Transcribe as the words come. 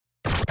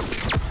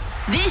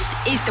This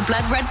is the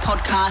Blood Red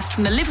podcast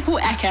from the Liverpool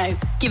Echo,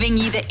 giving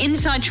you the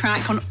inside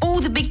track on all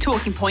the big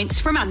talking points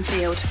from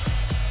Anfield.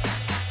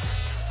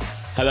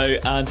 Hello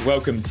and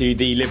welcome to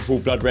the Liverpool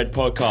Blood Red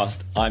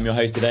podcast. I'm your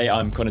host today,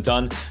 I'm Connor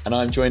Dunn, and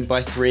I'm joined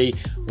by three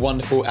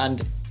wonderful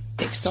and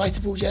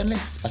excitable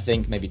journalists. I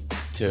think maybe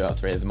two or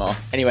three of them are.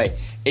 Anyway,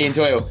 Ian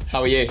Doyle, how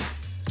are you?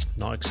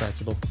 Not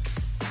excitable,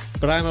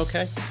 but I'm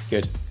okay.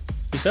 Good.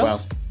 Yourself?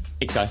 Well,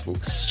 excitable.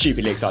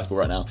 Stupidly excitable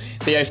right now.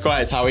 Theo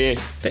Squires, how are you?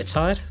 Bit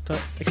tired,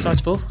 but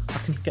excitable. I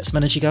can get some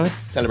energy going.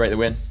 Celebrate the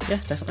win. Yeah,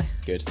 definitely.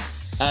 Good.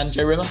 And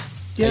Joe Rimmer?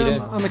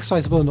 Yeah, I'm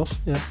excitable enough.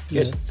 Yeah.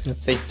 Good. Yeah.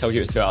 See, told you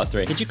it was 2 out of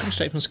 3. Did you come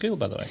straight from school,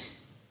 by the way?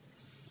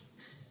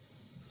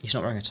 He's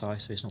not wearing a tie,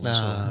 so he's not.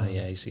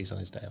 Yeah, he's on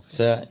his day off.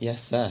 Sir,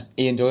 yes, sir.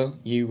 Ian Doyle,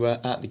 you were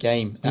at the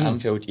game at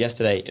Anfield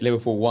yesterday.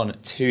 Liverpool won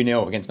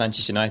 2-0 against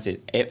Manchester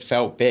United. It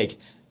felt big.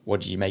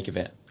 What did you make of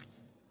it?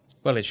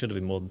 Well, it should have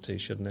been more than 2,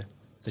 shouldn't it?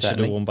 They should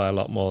Certainly. have won by a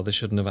lot more. They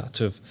shouldn't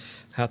have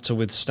had to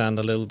withstand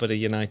a little bit of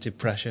United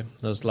pressure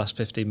those last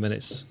 15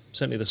 minutes.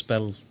 Certainly the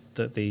spell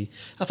that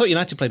I thought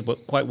United played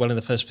quite well in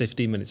the first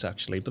 15 minutes,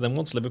 actually. But then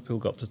once Liverpool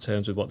got to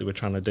terms with what they were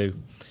trying to do,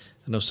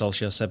 I know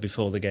Solskjaer said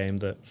before the game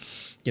that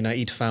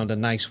United found a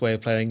nice way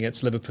of playing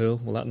against Liverpool.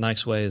 Well, that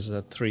nice way is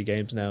 3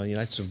 games now.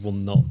 United have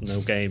won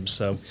no games,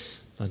 so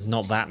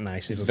not that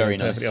nice. If It's we're very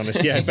being perfectly nice.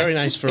 honest. Yeah, very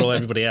nice for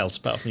everybody else,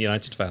 apart from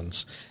United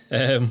fans.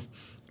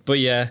 But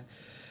yeah.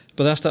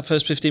 But after that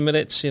first 15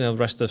 minutes, the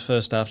rest of the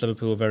first half,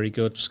 Liverpool were very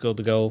good. Scored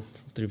the goal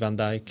through Van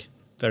Dijk.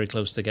 Very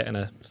close to getting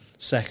a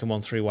second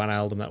one through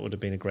Wijnaldum. That would have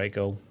been a great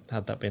goal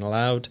had that been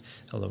allowed.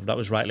 Although that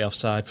was rightly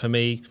offside. For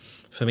me,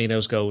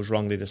 Firmino's goal was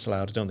wrongly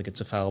disallowed. I don't think it's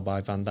a foul by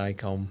Van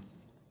Dijk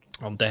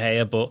on De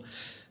Gea, but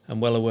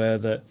I'm well aware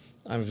that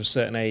I'm of a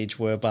certain age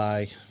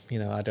whereby,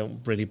 I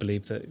don't really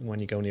believe that when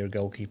you go near a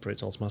goalkeeper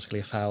it's automatically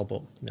a foul,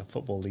 but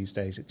football these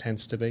days it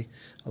tends to be.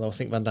 Although I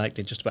think Van Dijk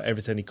did just about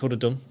everything he could have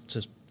done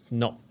to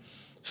not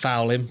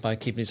foul him by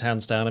keeping his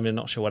hands down. I'm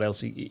not sure what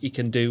else he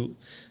can do.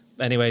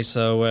 Anyway,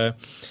 so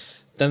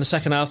then the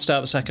second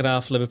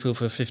half, Liverpool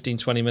for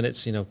 15-20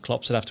 minutes.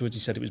 Klopp said afterwards, he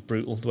said it was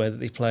brutal the way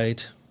that they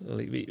played.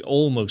 It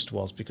almost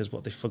was, because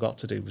what they forgot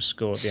to do was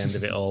score at the end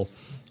of it all.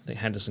 I think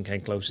Henderson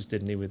came closest,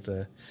 didn't he, with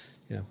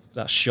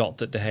that shot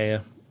that De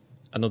Gea,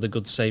 another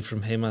good save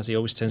from him, as he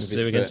always tends to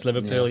do against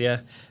Liverpool.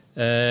 Yeah.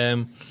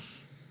 And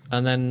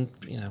then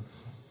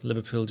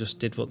Liverpool just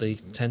did what they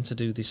tend to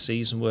do this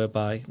season,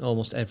 whereby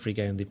almost every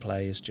game they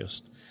play is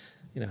just,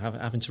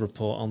 having to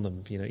report on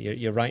them.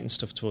 You're writing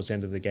stuff towards the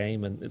end of the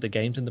game, and the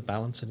game's in the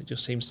balance, and it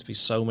just seems to be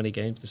so many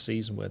games this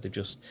season where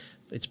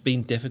it's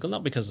been difficult,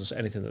 not because there's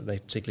anything that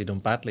they've particularly done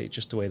badly, it's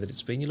just the way that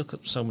it's been. You look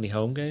at so many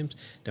home games,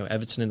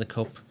 Everton in the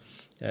Cup,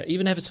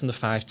 even Everton the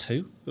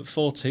 5-2, but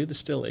 4-2, there's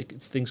still,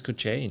 things could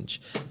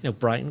change.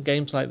 Brighton,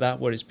 games like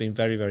that where it's been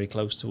very, very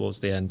close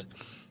towards the end.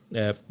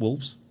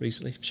 Wolves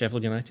recently,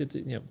 Sheffield United,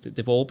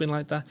 they've all been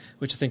like that,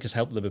 which I think has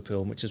helped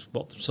Liverpool, which is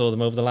what saw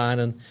them over the line,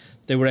 and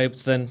they were able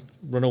to then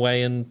run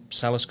away, and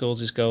Salah scores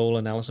his goal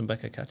and Alisson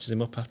Becker catches him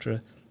up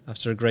after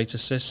a great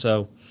assist.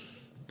 So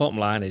bottom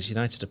line is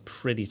United are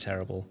pretty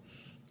terrible.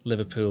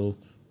 Liverpool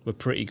were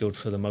pretty good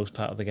for the most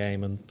part of the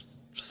game and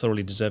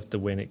thoroughly deserved the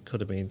win. It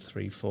could have been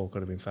 3-4,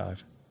 could have been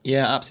 5.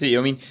 Yeah, absolutely.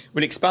 I mean,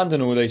 we'll expand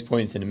on all those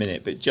points in a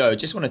minute, but Joe, I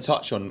just want to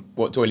touch on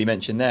what Doyley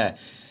mentioned there.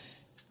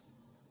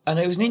 And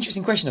it was an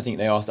interesting question I think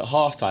they asked at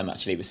half-time,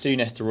 actually. It was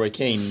Souness to Roy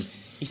Keane.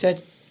 He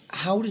said,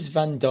 how does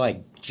Van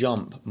Dijk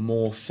jump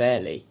more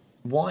fairly?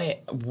 Why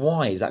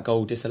is that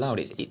goal disallowed?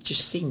 It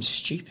just seems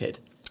stupid.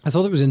 I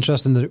thought it was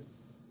interesting that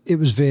it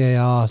was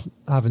VAR,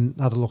 having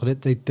had a look at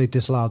it, they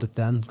disallowed it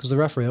then, because the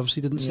referee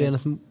obviously didn't see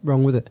anything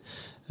wrong with it.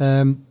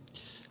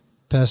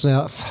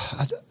 Personally,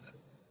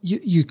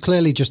 you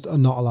clearly just are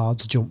not allowed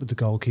to jump with the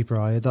goalkeeper,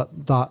 are you?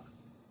 That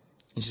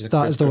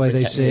is the way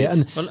they see it.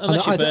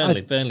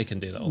 Unless Burnley can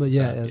do that all the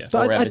time. Yeah.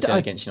 But Everton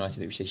against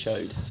United, which they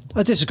showed.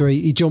 I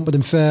disagree. He jumped with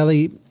him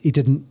fairly. He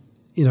didn't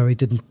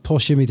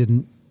push him. He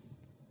didn't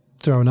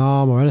throw an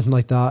arm or anything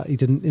like that. He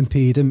didn't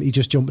impede him. He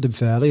just jumped with him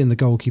fairly, and the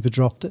goalkeeper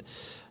dropped it.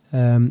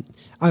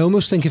 I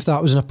almost think if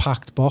that was in a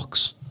packed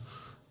box,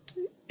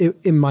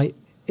 it might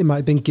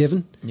have been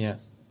given. Yeah.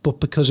 But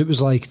because it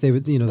was like they were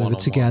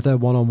together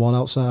one-on-one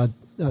outside.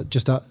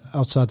 Just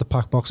outside the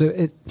pack box.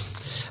 I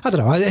don't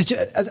know.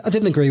 I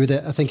didn't agree with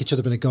it. I think it should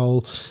have been a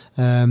goal.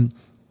 I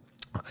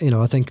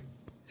think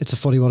it's a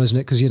funny one, isn't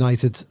it? Because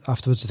United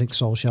afterwards, I think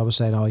Solskjaer was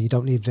saying, you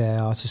don't need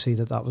VAR to see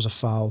that was a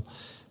foul.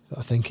 But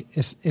I think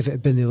if it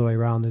had been the other way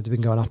around, they'd have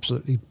been going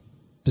absolutely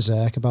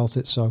berserk about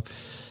it. So,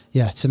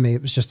 yeah, to me,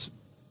 it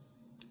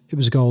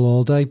was a goal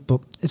all day.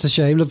 But it's a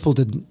shame Liverpool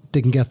didn't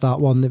get that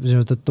one. It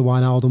was, the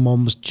Wijnaldum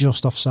one was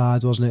just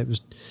offside, wasn't it? It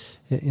was,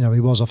 he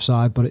was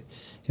offside, but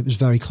it was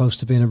very close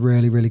to being a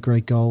really, really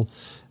great goal.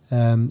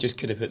 Just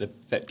could have put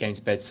the game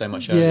to bed so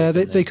much earlier. Yeah,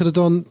 they could have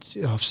done.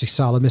 Obviously,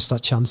 Salah missed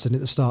that chance at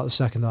the start of the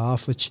second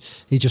half, which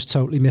he just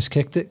totally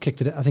miskicked it.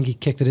 Kicked it. I think he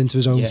kicked it into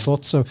his own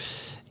foot. So,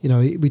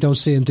 we don't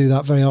see him do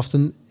that very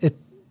often.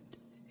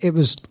 It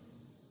was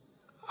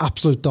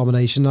absolute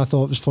domination. I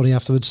thought it was funny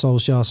afterwards,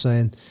 Solskjaer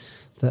saying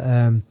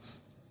that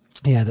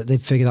that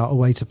they've figured out a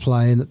way to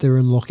play and that they were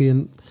unlucky.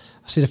 And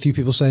I've seen a few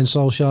people saying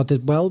Solskjaer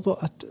did well,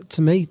 but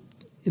to me,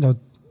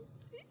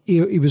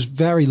 he was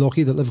very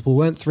lucky that Liverpool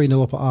went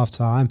 3-0 up at half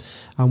time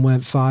and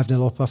went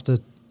 5-0 up after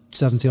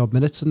 70 odd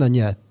minutes, and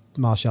then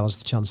Martial has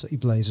the chance that he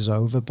blazes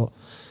over. But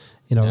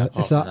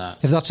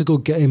if that's a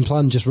good game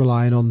plan, just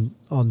relying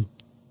on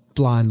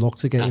blind luck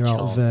to get you out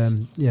of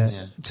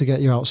to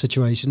get you out of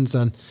situations,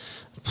 then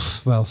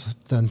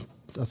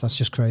that's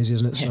just crazy,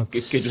 isn't it? Yeah,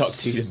 so, good luck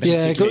to them,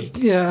 basically.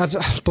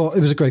 But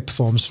it was a great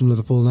performance from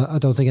Liverpool, and I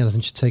don't think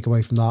anything should take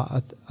away from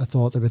that. I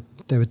thought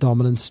they were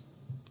dominant.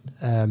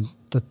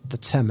 The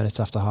 10 minutes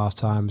after half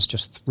time was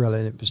just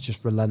thrilling. It was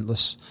just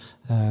relentless.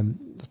 I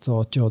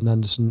thought Jordan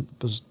Henderson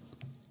was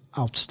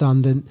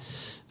outstanding.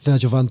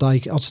 Virgil van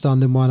Dijk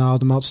outstanding.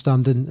 Wijnaldum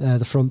outstanding.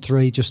 The front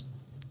three just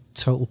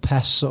total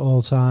pests at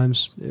all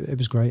times. It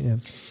was great.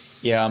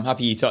 Yeah, I'm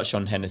happy you touched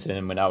on Henderson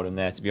and Wijnaldum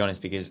there, to be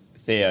honest, because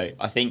Theo,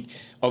 I think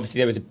obviously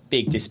there was a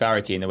big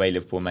disparity in the way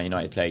Liverpool and Man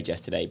United played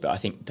yesterday, but I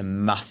think the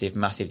massive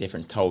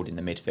difference told in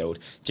the midfield.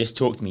 Just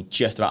talk to me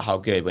just about how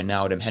good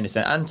Wijnaldum,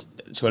 Henderson, and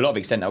to a lot of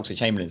extent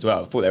Oxlade-Chamberlain as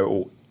well. I thought they were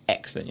all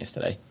excellent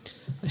yesterday.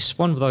 It's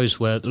one of those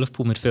where the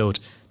Liverpool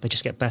midfield, they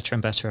just get better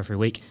and better every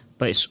week.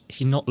 But if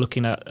you're not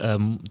looking at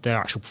their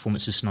actual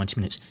performances for 90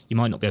 minutes, you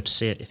might not be able to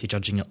see it if you're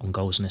judging it on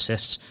goals and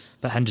assists.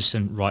 But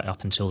Henderson, right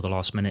up until the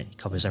last minute, he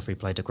covers every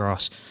blade of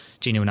grass.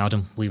 Gino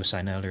Wijnaldum, we were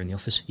saying earlier in the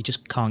office, you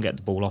just can't get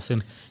the ball off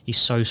him. He's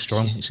so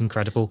strong, it's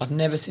incredible. I've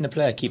never seen a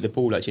player keep the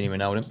ball like Gino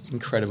Wijnaldum. It's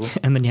incredible.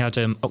 And then you had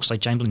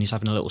Oxlade-Chamberlain, he's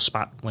having a little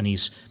spat when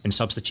he's been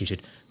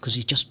substituted because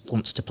he just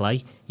wants to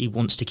play. He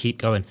wants to keep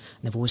going.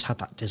 And they've always had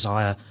that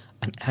desire.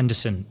 And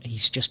Henderson,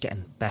 he's just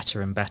getting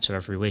better and better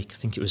every week. I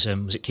think it was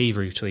it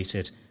Kiva who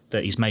tweeted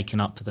that he's making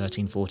up for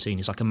 13-14.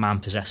 He's like a man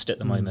possessed at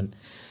the moment.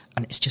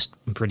 And it's just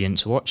brilliant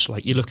to watch.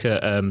 Like, you look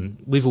at,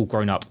 we've all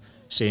grown up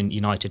seeing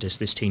United as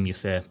this team you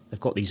fear. They've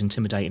got these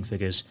intimidating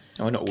figures.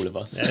 Oh, not all of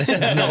us.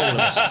 Not all of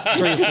us.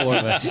 3 or 4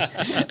 of us.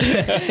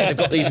 They've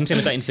got these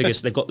intimidating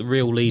figures. They've got the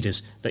real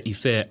leaders that you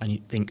fear, and you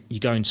think you're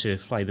going to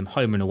play them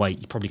home and away.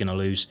 You're probably going to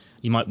lose.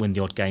 You might win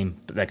the odd game,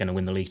 but they're going to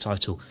win the league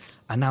title.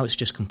 And now it's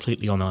just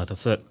completely on either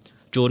foot.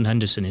 Jordan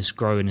Henderson is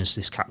growing as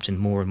this captain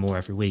more and more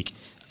every week.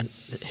 And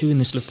who in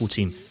this Liverpool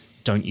team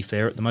don't you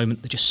fear at the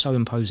moment? They're just so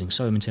imposing,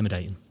 so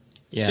intimidating.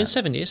 Yeah. It's been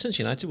 7 years since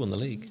United won the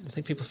league. I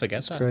think people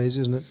forget that. Crazy,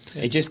 isn't it?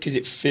 Yeah. It just because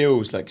it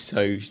feels like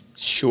so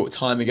short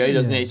time ago,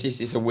 doesn't it?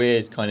 It's a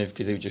weird kind of,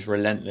 because they were just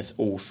relentless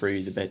all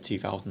through the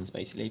 2000s,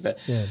 basically. But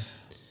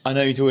I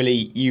know,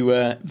 Doyley, you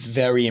were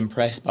very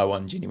impressed by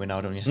one Gini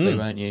Wijnaldum yesterday,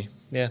 weren't you?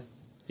 Yeah.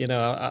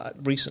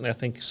 Recently, I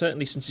think,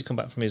 certainly since he's come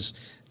back from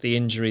the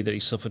injury that he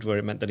suffered where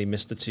it meant that he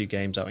missed the 2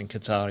 games out in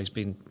Qatar, he's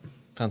been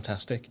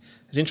fantastic.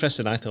 It's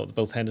interesting, I thought, that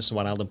both Henderson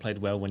and Wijnaldum played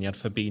well when you had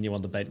Fabinho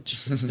on the bench.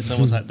 It's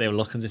almost like they were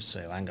looking to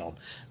say, hang on,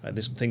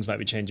 things might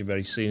be changing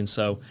very soon.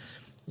 So,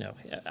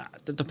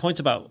 the point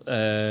about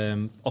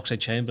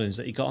Oxlade-Chamberlain is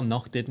that he got a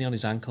knock, didn't he, on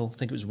his ankle? I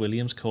think it was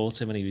Williams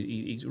caught him, and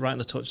he right on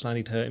the touchline,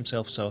 he'd hurt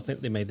himself. So I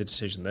think they made the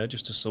decision there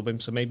just to sub him.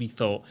 So maybe he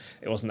thought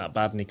it wasn't that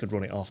bad and he could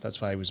run it off.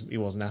 That's why he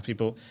wasn't happy.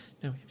 But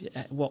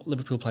what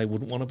Liverpool player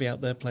wouldn't want to be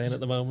out there playing at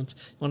the moment?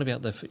 You want to be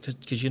out there because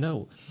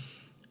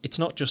it's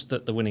not just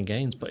that they're winning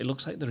games, but it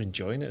looks like they're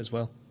enjoying it as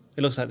well.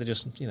 It looks like they're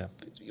just,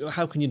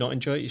 how can you not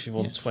enjoy it if you've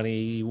won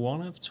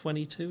 21 of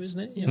 22, isn't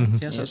it?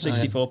 Yes, that's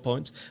 64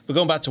 points. But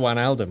going back to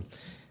Wijnaldum,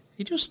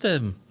 he just,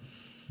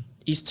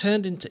 he's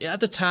turned into, at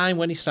the time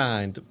when he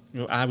signed,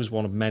 I was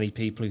one of many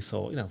people who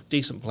thought,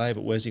 decent player,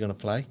 but where's he going to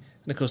play?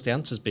 And of course the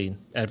answer's been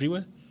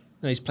everywhere.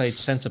 He's played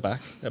centre-back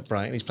at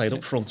Brighton, he's played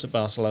up front at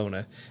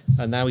Barcelona,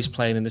 and now he's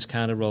playing in this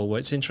kind of role where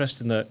it's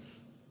interesting that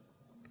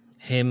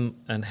him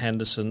and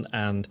Henderson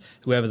and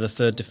whoever the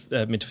third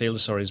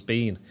midfielder has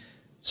been,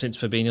 since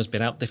Fabinho's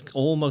been out, they've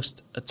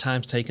almost at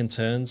times taken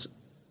turns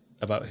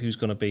about who's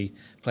going to be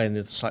playing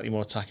the slightly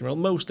more attacking role.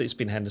 Mostly it's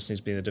been Henderson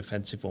who's been the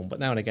defensive one, but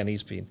now and again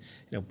he's been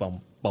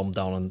bombed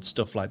on and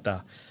stuff like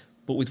that.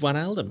 But with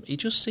Wijnaldum, he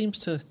just seems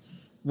to,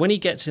 when he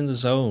gets in the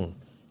zone,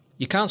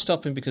 you can't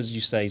stop him because,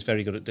 you say, he's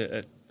very good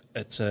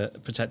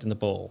at protecting the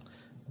ball.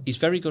 He's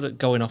very good at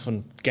going off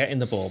and getting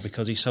the ball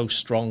because he's so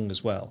strong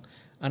as well.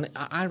 And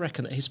I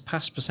reckon that his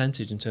pass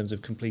percentage in terms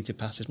of completed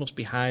passes must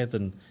be higher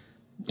than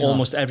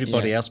almost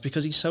everybody else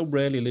because he so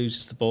rarely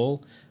loses the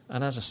ball.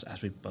 And as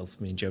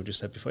me and Joe just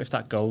said before, if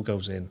that goal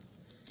goes in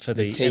for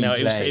the team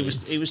it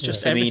was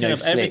just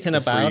everything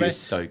about it. Was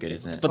so good,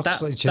 isn't it? But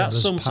that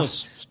sums up.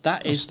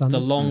 That is the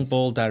long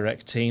ball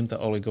direct team that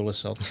Ole Gunnar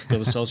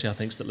Solskjaer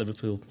thinks that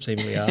Liverpool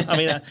seemingly are. I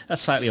mean,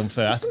 that's slightly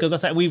unfair because I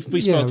think we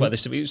spoke about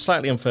this. It was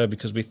slightly unfair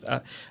because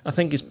I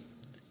think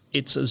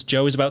it's as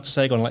Joe is about to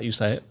say. Go on, let you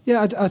say it.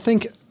 Yeah, I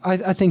think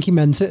he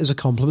meant it as a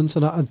compliment,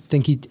 and I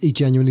think he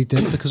genuinely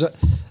did because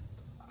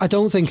I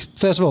don't think,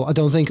 first of all,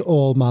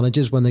 all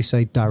managers when they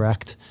say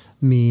direct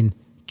mean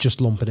just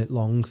lumping it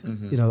long.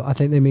 Mm-hmm. I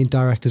think they mean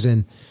direct as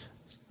in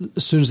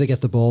as soon as they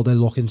get the ball, they're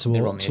looking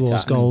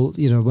towards goal.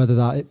 Whether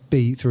that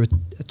be through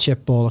a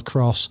chip ball, a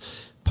cross,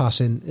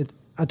 passing.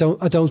 I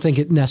don't think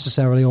it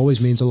necessarily always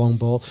means a long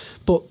ball,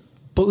 but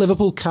But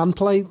Liverpool can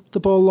play the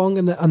ball long,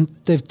 and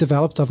they've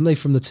developed, haven't they,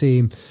 from the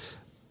team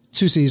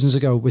 2 seasons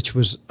ago, which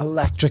was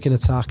electric in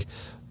attack,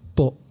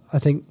 but I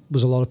think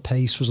was a lot of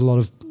pace, was a lot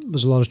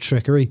of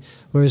trickery.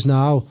 Whereas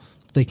now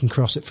they can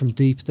cross it from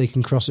deep, they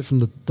can cross it from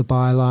the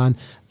byline,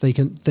 they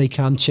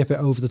can chip it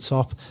over the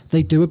top.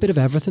 They do a bit of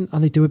everything,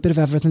 and they do a bit of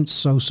everything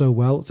so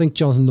well. I think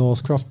Jonathan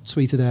Northcroft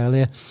tweeted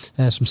earlier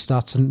some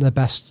stats, and their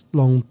best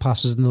long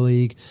passes in the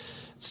league,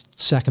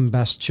 second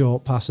best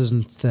short passes,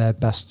 and third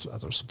best, I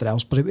don't know, something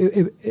else. But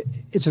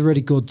it's a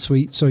really good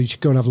tweet, so you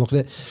should go and have a look at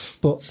it.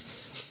 But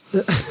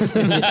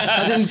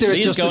I didn't do it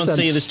Please justice go and then.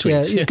 see this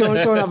tweet. Yeah, go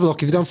and have a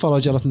look. If you don't follow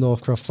Jonathan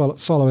Northcroft,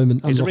 follow him.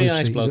 And he's a look really at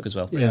his nice tweet. bloke as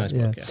well. Really nice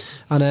bloke, yeah.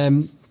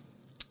 And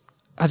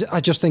I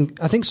think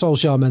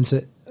Solskjaer meant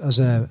it as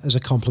a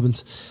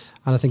compliment,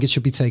 and I think it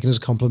should be taken as a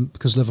compliment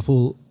because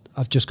Liverpool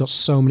have just got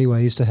so many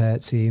ways to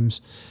hurt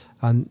teams,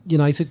 and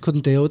United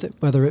couldn't deal with it,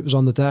 whether it was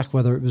on the deck,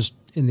 whether it was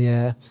in the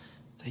air.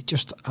 They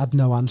just had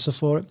no answer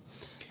for it.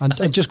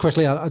 And just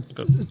quickly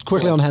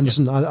on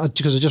Henderson,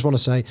 because I just want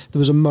to say there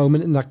was a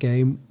moment in that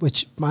game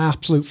which my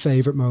absolute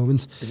favourite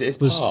moment is it his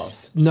was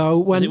pass? No,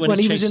 when he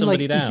was in like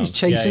he's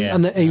chasing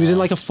and he was in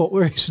like a foot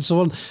race with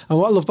someone. And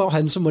what I love about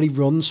Henderson, when he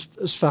runs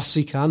as fast as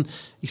he can,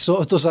 he sort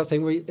of does that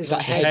thing where his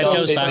head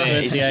goes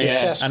backwards, his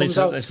chest and comes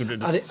out,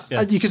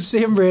 and you can see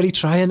him really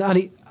trying.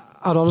 And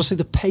honestly,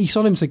 the pace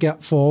on him to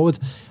get forward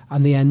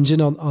and the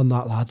engine on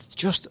that lad, it's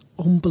just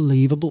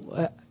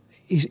unbelievable.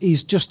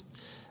 He's just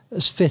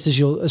as fit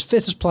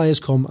as players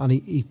come, and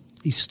he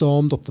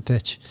stormed up the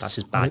pitch. That's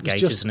his bad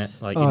gate, isn't it?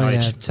 Like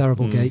United,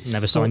 terrible gate.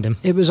 Never signed him.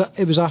 It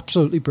was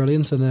absolutely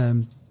brilliant,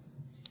 and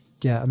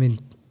I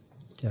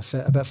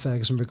bet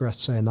Ferguson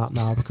regrets saying that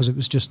now because it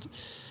was just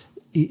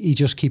he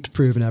just keeps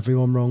proving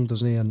everyone wrong,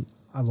 doesn't he? And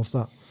I love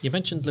that. You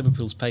mentioned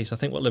Liverpool's pace. I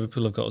think what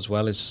Liverpool have got as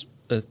well is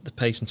the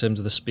pace in terms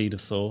of the speed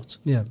of thought.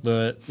 Yeah,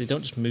 where they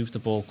don't just move the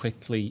ball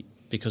quickly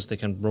because they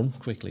can run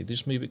quickly. They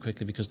just move it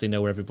quickly because they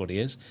know where everybody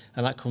is.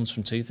 And that comes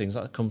from 2 things.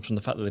 That comes from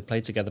the fact that they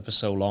played together for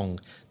so long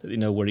that they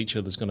know where each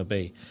other's going to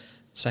be.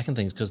 Second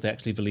thing is because they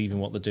actually believe in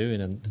what they're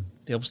doing, and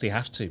they obviously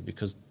have to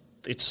because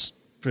it's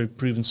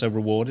proven so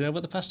rewarding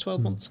over the past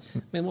 12 months.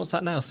 I mean, what's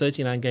that now?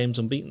 39 games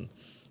unbeaten.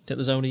 I think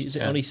there's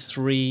only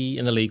 3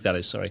 in the league, that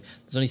is, sorry.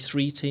 There's only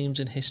 3 teams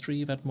in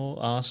history who've had more.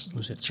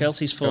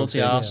 Chelsea's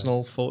 40,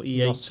 Arsenal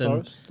 48,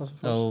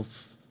 and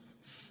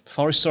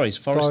Forest is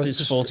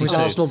 42.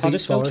 Arsenal beat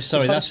Forest.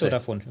 Sorry, that's it.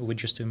 Have one. We're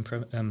just doing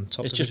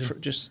top it's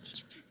division.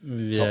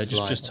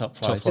 just top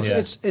flight.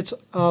 It's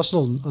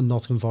Arsenal and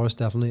Nottingham Forest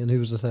definitely, and who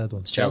was the third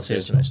one? It's Chelsea,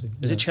 isn't it?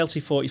 Is it Chelsea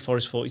 40,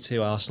 Forest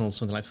 42, Arsenal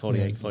something like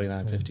 48,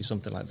 49, 50,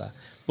 something like that.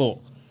 But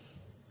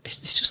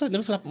it's just like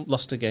Liverpool haven't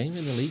lost a game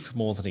in the league for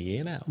more than a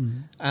year now,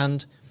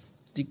 and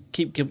you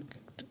keep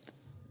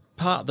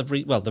part of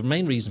the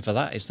main reason for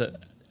that is that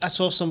I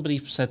saw somebody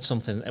said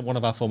something, one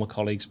of our former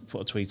colleagues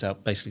put a tweet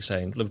out basically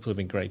saying Liverpool have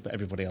been great, but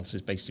everybody else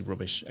is basically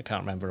rubbish. I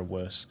can't remember a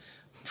worse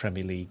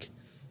Premier League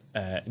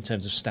in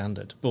terms of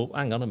standard. But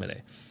hang on a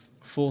minute.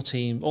 All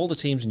the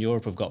teams in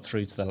Europe have got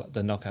through to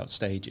the knockout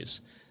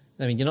stages.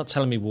 I mean, you're not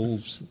telling me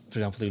Wolves, for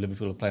example, who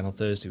Liverpool are playing on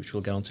Thursday, which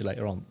we'll get on to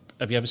later on.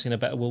 Have you ever seen a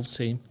better Wolves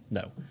team?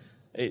 No.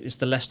 Is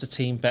the Leicester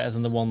team better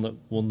than the one that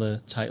won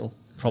the title?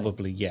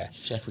 Probably, yeah.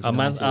 Our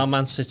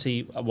Man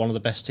City are one of the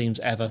best teams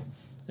ever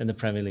in the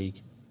Premier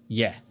League.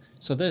 Yeah.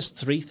 So there's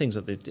 3 things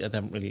that they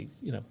haven't really,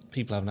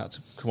 people haven't had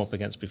to come up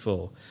against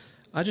before.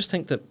 I just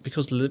think that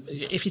because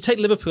if you take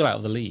Liverpool out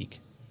of the league,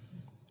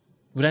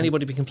 would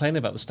anybody be complaining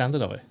about the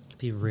standard of it? It'd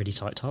be a really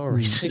tight title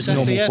race.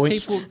 Exactly, yeah.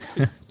 People,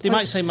 they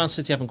might say Man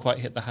City haven't quite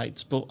hit the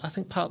heights, but I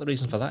think part of the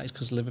reason for that is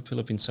because Liverpool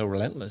have been so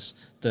relentless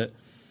that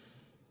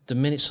the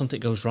minute something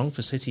goes wrong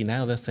for City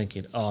now, they're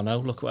thinking, oh no,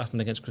 look what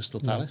happened against Crystal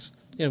Palace.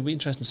 It'll be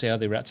interesting to see how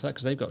they react to that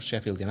because they've got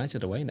Sheffield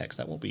United away next.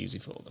 That won't be easy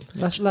for them.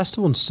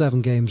 Leicester won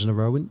 7 games in a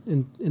row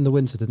in the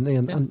winter, didn't they?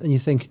 And you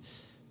think,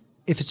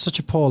 if it's such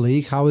a poor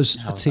league, how is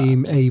a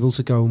team able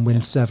to go and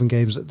win 7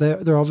 games?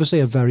 They're obviously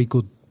a very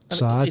good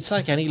side. It's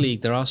like any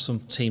league. There are some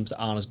teams that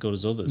aren't as good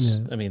as others.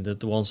 Yeah. I mean, the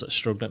ones that are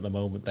struggling at the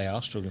moment, they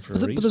are struggling for a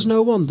reason. But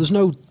there's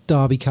no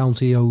Derby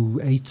County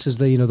 08s, is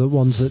there? The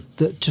ones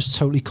that just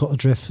totally cut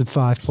adrift with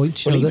 5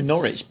 points. Even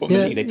Norwich, but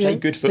they play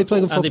good football. They play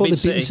good football.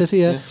 They've beaten City,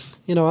 yeah.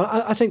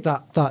 Yeah. I think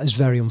that is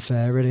very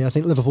unfair, really. I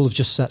think Liverpool have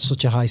just set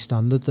such a high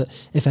standard that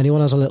if anyone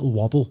has a little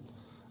wobble,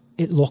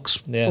 it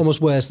looks almost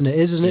worse than it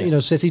is, isn't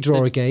it? City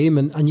draw a game,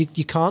 and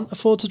you can't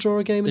afford to draw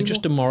a game anymore. They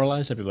just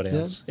demoralise everybody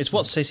else. It's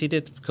what City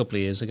did a couple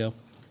of years ago.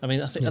 I mean,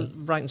 I think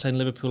I'm right in saying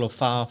Liverpool are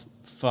far,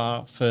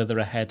 far further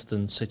ahead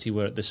than City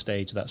were at this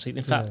stage of that season.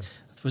 In fact,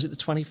 was it the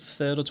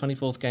 23rd or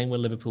 24th game where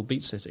Liverpool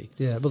beat City?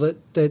 Yeah, well,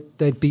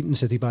 they'd beaten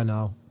City by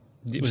now.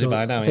 Was it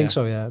by now? I think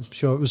so, yeah. I'm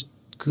sure it was...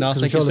 No, I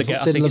think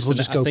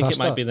it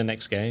might be the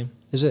next game.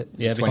 Is it?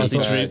 Yeah,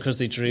 because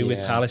they drew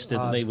with Palace,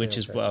 didn't they? Which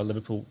is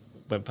Liverpool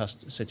went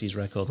past City's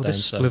record then.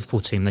 This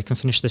Liverpool team, they can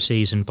finish the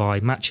season by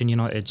matching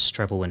United's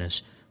treble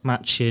winners,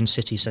 matching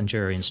City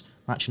Centurions,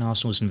 matching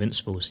Arsenal's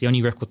Invincibles. The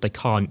only record they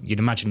can't, you'd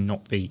imagine,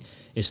 not beat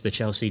is the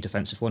Chelsea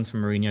defensive one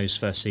from Mourinho's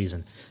first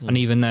season. And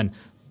even then,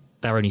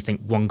 they're only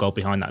one goal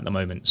behind that at the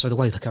moment. So the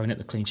way they're going at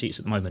the clean sheets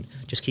at the moment,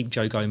 just keep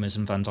Joe Gomez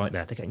and Van Dijk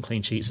there. They're getting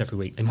clean sheets every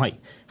week. They might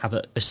have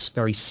a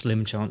very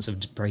slim chance of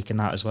breaking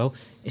that as well.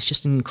 It's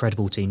just an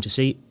incredible team to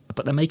see,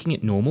 but they're making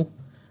it normal.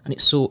 And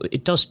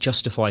it does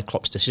justify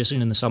Klopp's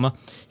decision in the summer.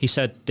 He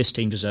said this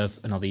team deserve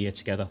another year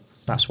together.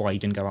 That's why he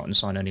didn't go out and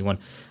sign anyone.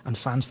 And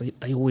fans,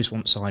 they always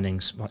want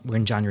signings. We're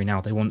in January now.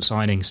 They want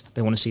signings.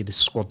 They want to see the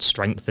squad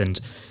strengthened.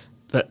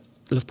 But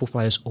Liverpool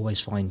players always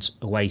find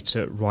a way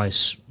to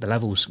rise the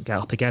levels, get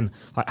up again.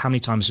 Like how many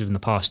times in the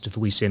past have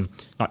we seen,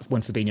 like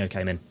when Fabinho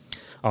came in,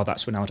 oh,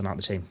 that's Ronaldo out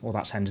the team, or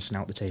that's Henderson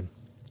out the team.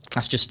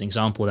 That's just an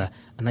example there.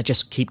 And they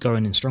just keep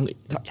going in strong.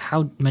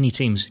 How many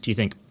teams do you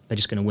think they're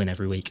just going to win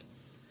every week?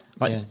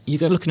 Like you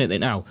go looking at it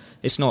now,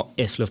 it's not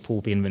if Liverpool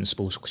will be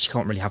invincible, because you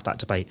can't really have that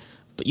debate.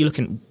 But you're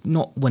looking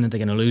not when are they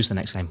going to lose the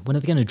next game, when are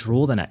they going to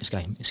draw the next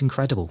game? It's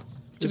incredible.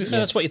 To be fair,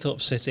 that's what you thought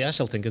for City. I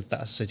still think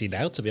that's City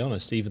now, to be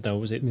honest, even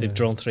though they've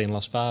drawn 3 and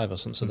lost 5 or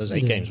something, so there's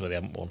 8 games where they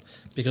haven't won.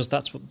 Because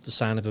that's what the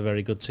sign of a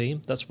very good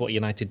team. That's what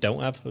United don't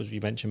have, as you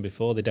mentioned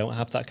before. They don't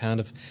have that kind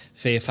of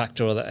fear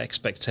factor or that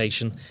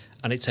expectation.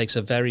 And it takes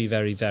a very,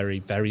 very, very,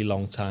 very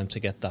long time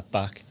to get that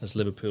back, as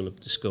Liverpool have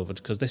discovered,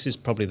 because this is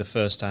probably the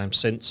first time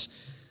since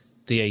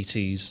the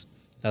 80s,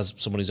 as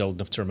someone who's old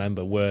enough to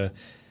remember, where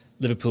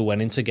Liverpool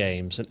went into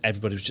games and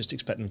everybody was just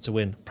expecting them to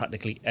win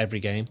practically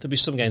every game. There'd be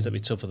some games that'd be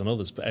tougher than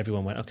others, but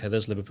everyone went, okay,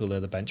 there's Liverpool, they're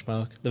the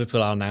benchmark.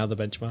 Liverpool are now the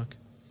benchmark.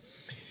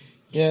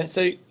 Yeah,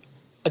 so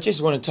I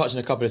just want to touch on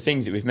a couple of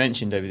things that we've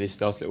mentioned over this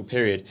last little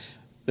period.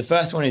 The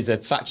first one is the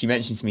fact you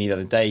mentioned to me the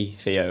other day,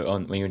 Theo,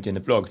 when you were doing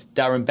the blogs.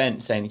 Darren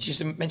Bent saying, you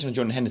just mentioned on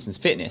Jordan Henderson's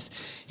fitness,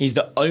 he's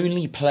the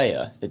only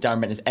player that Darren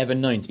Bent has ever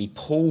known to be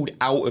pulled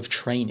out of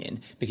training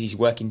because he's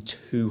working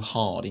too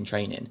hard in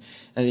training.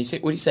 And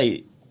what did he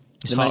say?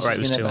 His heart rate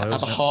was too high.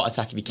 Have a heart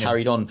attack if he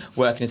carried on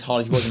working as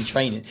hard as he was in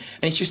training.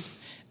 And it's just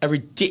a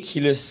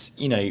ridiculous,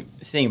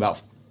 thing about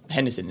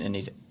Henderson and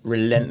his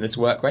relentless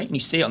work rate. And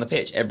you see it on the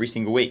pitch every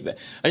single week. But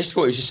I just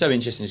thought it was just so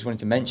interesting. I just wanted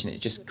to mention it.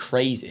 It's just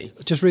crazy.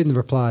 Just reading the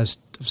replies.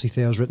 Obviously,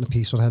 Theo's written a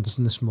piece on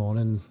Henderson this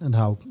morning and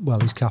how well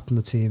he's captained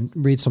the team.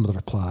 Read some of the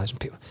replies.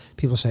 And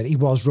people saying he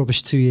was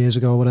rubbish 2 years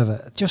ago or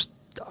whatever. Just...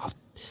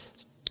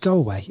 go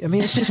away. I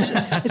mean, it's just,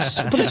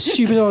 but it's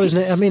stupid, isn't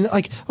it? I mean,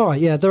 like, all right,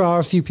 yeah, there are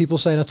a few people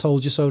saying I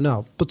told you so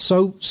now, but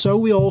so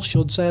we all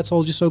should say I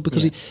told you so,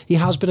 because he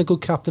has been a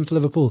good captain for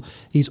Liverpool.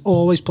 He's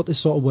always put this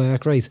sort of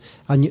work rate,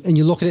 and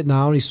you look at it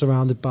now, and he's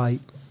surrounded by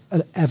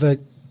an ever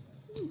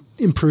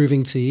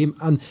improving team,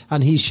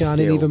 and he's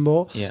shining even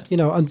more. Yeah.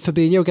 And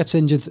Fabinho gets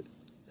injured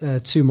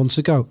 2 months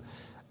ago.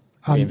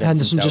 And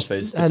Henderson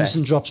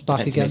drops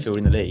back again. Midfield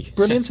in the league.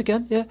 Brilliant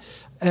again, yeah.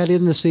 Earlier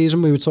in the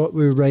season, we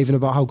were raving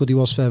about how good he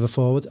was further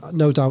forward.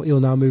 No doubt he'll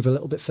now move a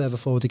little bit further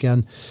forward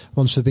again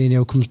once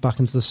Fabinho comes back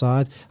into the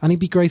side, and he'd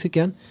be great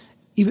again.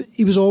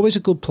 He was always a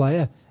good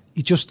player.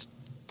 He just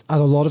had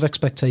a lot of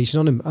expectation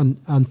on him,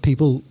 and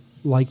people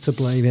like to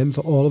blame him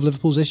for all of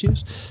Liverpool's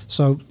issues.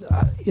 So,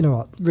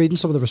 reading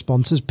some of the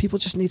responses, people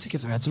just need to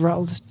give their heads a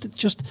rattle. It's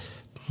just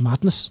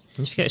madness.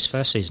 Don't forget his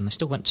first season, they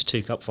still went to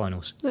 2 cup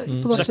finals. But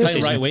that's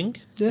playing right wing?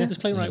 Yeah, he's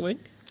playing right wing.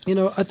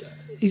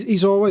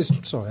 He's always...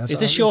 Sorry. Is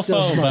this your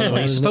phone, by the way?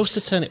 You're supposed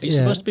to turn it... You're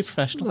supposed to be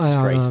professional.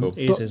 Disgraceful.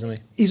 He is, isn't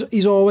he?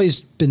 He's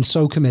always been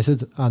so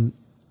committed, and,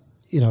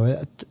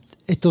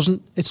 it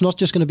doesn't... It's not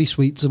just going to be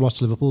sweet to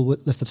watch Liverpool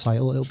lift the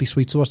title. It'll be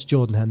sweet to watch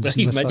Jordan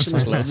Henderson lift the title. You've mentioned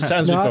this loads of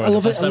times before. I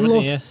love it.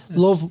 I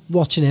love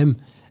watching him.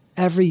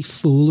 Every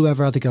fool who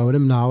ever had to go at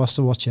him now has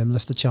to watch him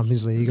lift the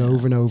Champions League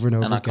over and over and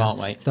over again. I can't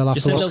wait. They'll have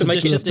to watch do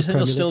you think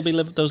there'll still be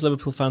those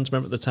Liverpool fans,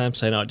 remember at the time,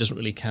 saying, it doesn't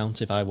really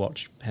count if I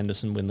watch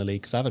Henderson win the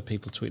league? Because I've had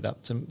people tweet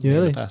that to me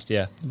in the past,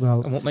 yeah.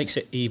 Well, and what makes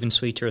it even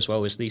sweeter as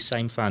well is these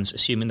same fans,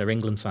 assuming they're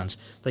England fans,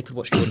 they could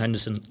watch Jordan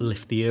Henderson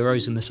lift the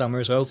Euros in the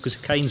summer as well, because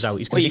Kane's out.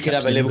 You could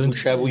have a Liverpool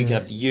treble, you could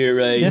have the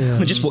Euros.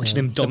 We're just watching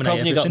him dominate. The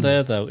problem everything. you got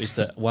there, though, is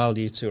that while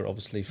you two are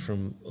obviously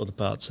from other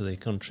parts of the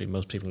country,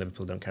 most people in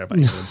Liverpool don't care about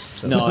England.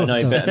 So. No,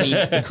 but I mean,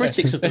 the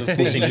critics of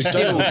Liverpool seem to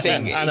still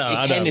think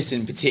it's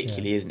Henderson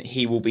particularly, isn't it?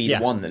 He will be the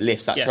one that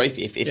lifts that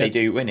trophy if they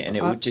do win it, and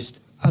it will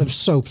just... And I'm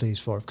so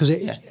pleased for him, because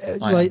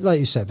like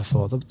you said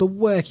before, the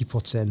work he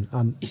puts in,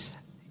 and it's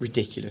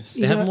ridiculous.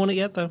 They haven't won it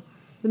yet, though.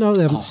 No,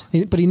 they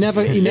haven't. But he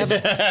never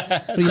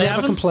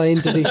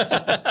complained, did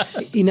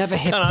he? He never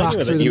hit back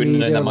through the media. You wouldn't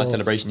know that my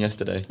celebration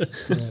yesterday.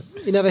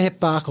 He never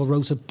hit back or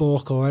wrote a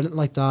book or anything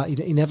like that.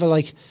 He never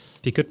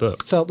a good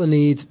book. Felt the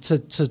need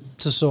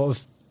to sort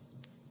of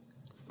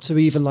to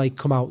even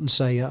come out and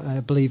say I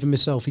believe in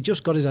myself. He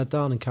just got his head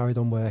down and carried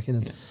on working,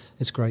 and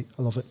it's great.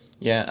 I love it.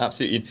 Yeah,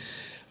 absolutely.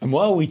 And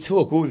while we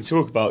talk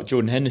about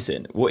Jordan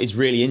Henderson, what is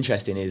really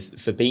interesting is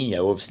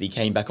Fabinho obviously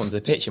came back onto the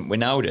pitch, and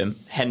Wijnaldum,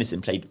 Henderson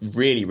played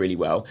really, really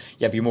well.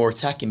 You have your more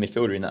attacking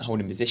midfielder in that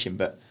holding position,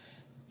 but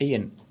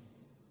Ian,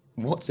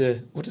 what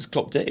does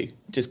Klopp do?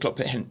 Does Klopp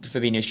put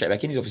Fabinho straight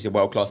back in? He's obviously a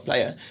world-class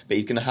player, but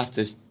he's going to have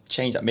to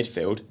change that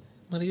midfield.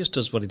 Well, he just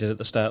does what he did at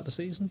the start of the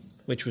season,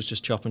 which was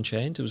just chop and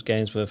change. There was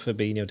games where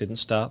Fabinho didn't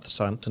start,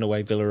 Southampton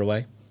away, Villa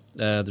away.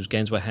 There was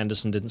games where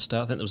Henderson didn't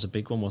start. I think there was a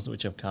big one, wasn't it,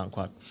 which I can't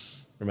quite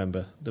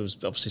remember. There was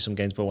obviously some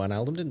games where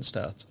Wijnaldum didn't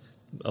start.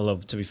 Although,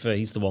 to be fair,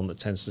 he's the one that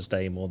tends to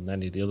stay more than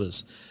any of the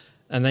others.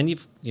 And then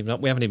we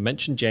haven't even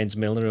mentioned James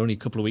Milner. Only a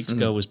couple of weeks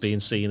ago was being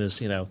seen as,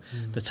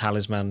 the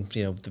talisman,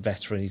 the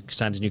veteran. He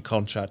signed a new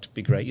contract,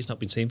 be great. He's not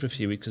been seen for a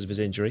few weeks because of his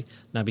injury.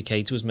 Naby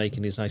Keita was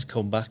making his nice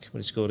comeback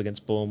when he scored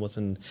against Bournemouth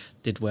and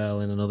did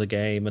well in another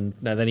game, and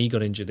then he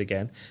got injured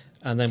again.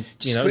 And then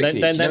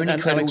quickly, an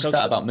incredible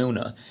stat about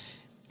Milner.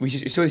 We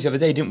saw this the other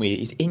day, didn't we?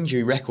 His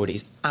injury record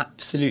is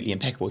absolutely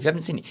impeccable. If you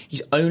haven't seen it,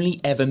 he's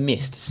only ever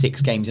missed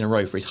 6 games in a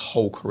row for his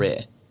whole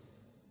career.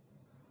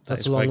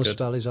 That's the longest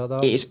spell he's had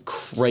out. It is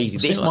crazy.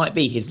 This might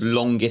be his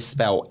longest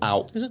spell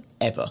out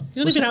ever.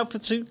 He's only been out for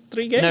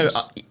 2-3 games. No,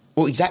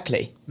 well,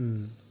 exactly.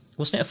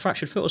 Wasn't it a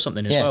fractured foot or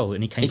something as well?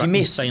 And he came if back he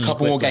missed a couple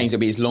quickly. more games, it'll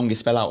be his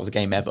longest spell out of the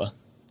game ever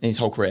in his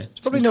whole career.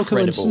 It's probably no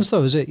coincidence,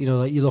 though, is it?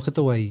 Like you look at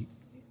the way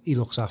he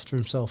looks after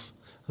himself,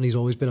 and he's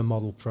always been a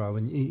model pro.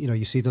 And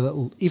you see the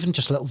little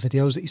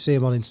videos that you see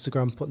him on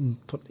Instagram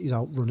he's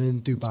out running in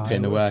Dubai,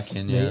 putting the work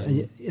in.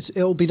 Yeah,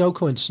 it'll be no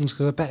coincidence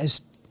because I bet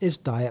his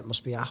diet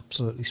must be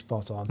absolutely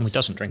spot on. And he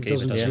doesn't drink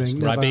either. Doesn't drink.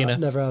 Ribena.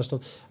 Never has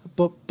done.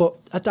 But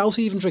I doubt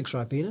he even drinks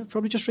Ribena.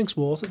 Probably just drinks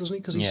water, doesn't he?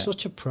 Because he's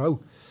such a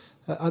pro.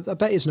 I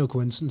bet it's no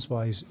coincidence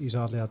why he's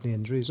hardly had any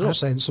injuries. I'm not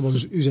saying someone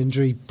who's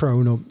injury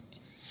prone or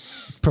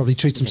probably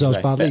treats themselves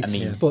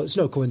badly, but it's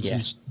no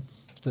coincidence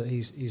that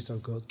he's so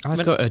good.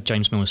 I've got a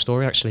James Milner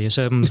story actually.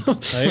 There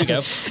you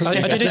go.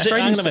 I did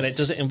hang on a minute.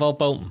 Does it involve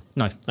Bolton?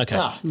 No. Okay.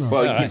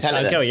 Well, you can tell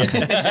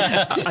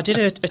it. I did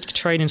a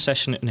training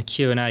session and a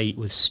Q&A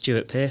with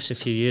Stuart Pearce a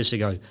few years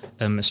ago.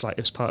 It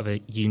was part of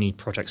a uni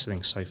projects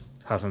thing, so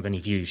however many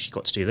views you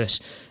got to do this.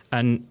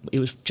 And it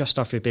was just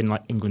after he'd been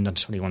like England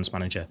under-21s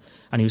manager.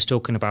 And he was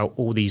talking about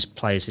all these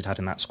players he'd had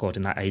in that squad,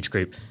 in that age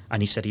group.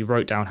 And he said he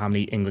wrote down how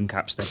many England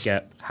caps they'd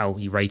get, how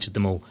he rated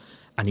them all.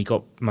 And he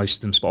got most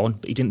of them spot on,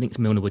 but he didn't think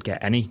Milner would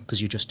get any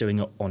because you're just doing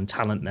it on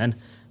talent then.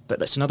 But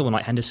that's another one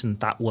like Henderson,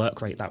 that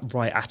work rate, that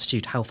right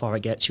attitude, how far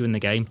it gets you in the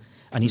game.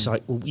 And he's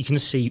like, well, you can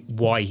see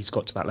why he's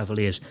got to that level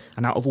he is.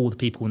 And out of all the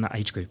people in that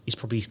age group, he's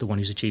probably the one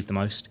who's achieved the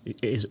most.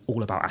 It is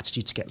all about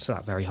attitude to get to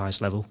that very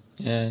highest level.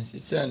 Yeah,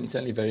 it's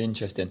certainly very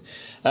interesting.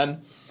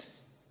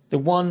 The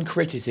one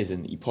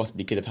criticism that you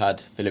possibly could have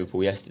had for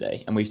Liverpool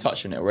yesterday, and we've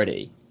touched on it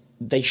already,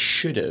 they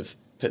should have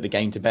put the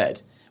game to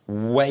bed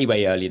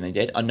way earlier than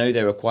they did. I know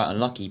they were quite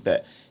unlucky,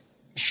 but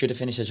should have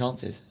finished their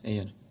chances,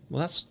 Ian. Well,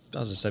 that's,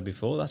 as I said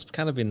before, that's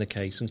kind of been the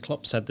case, and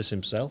Klopp said this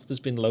himself. There's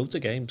been loads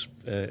of games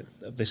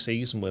this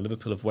season where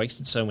Liverpool have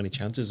wasted so many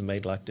chances and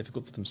made life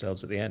difficult for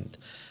themselves at the end.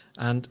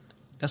 And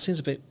that seems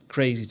a bit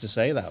crazy to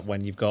say that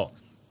when you've got,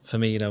 for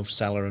me,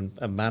 Salah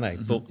and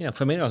Mane. But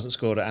Firmino hasn't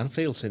scored at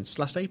Anfield since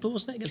last April,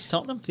 wasn't it, against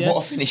Tottenham? Yeah. What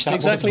a finish that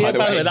exactly, was,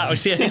 by the way. That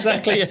was,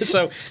 exactly. Yeah.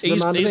 So his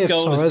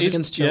goal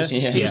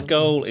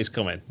is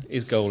coming.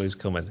 His goal is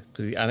coming.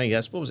 I think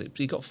what was it?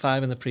 He got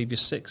 5 in the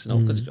previous 6, and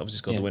all because he obviously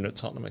scored the winner at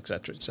Tottenham,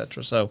 etc.,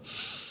 etc. So,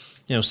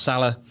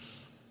 Salah.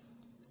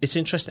 It's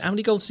interesting. How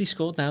many goals has he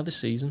scored now this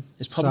season?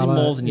 It's probably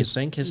Salah more than you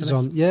think,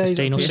 isn't it?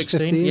 15 or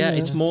 16. Yeah,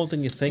 it's more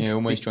than you think. Yeah,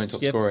 almost joint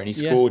top scorer, and he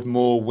scored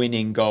more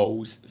winning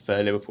goals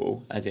for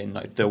Liverpool, as in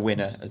like the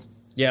winner.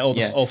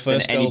 Or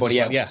first than anybody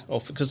goals,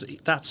 else. because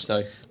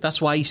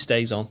that's why he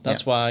stays on.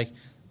 That's why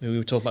we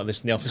were talking about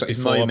this in the office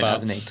before. Moment,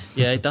 hasn't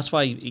he? Yeah, that's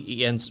why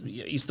he ends.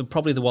 He's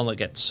probably the one that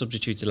gets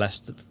substituted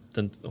less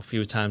than a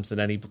few times than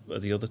any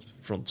of the other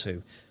front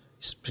two.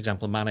 For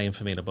example, Mane and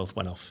Firmino both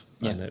went off.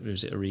 Yeah. And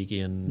was it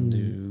Origi and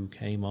who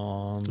came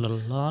on?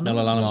 Lallana? No,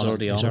 Lallana was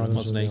already on,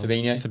 wasn't he?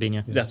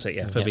 Fabinho. That's it,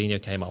 yeah.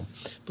 Fabinho came on.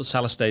 But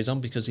Salah stays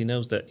on because he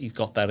knows that he's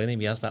got that in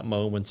him. He has that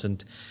moment.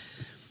 And,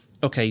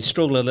 okay, he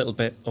struggled a little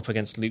bit up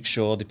against Luke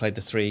Shaw. They played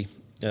the 3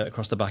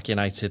 across the back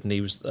United, and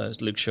he was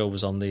Luke Shaw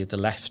was on the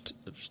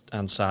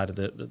left-hand side of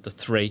the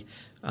 3.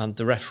 And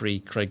the referee,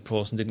 Craig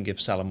Pawson, didn't give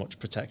Salah much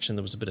protection.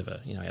 There was a bit of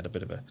he had a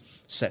bit of a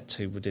set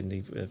to, didn't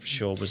he?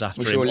 Shaw was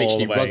after him all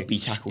the way. Rugby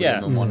tackled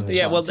him on one of the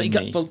shots,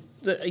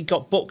 he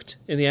got booked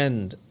in the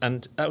end,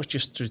 and that was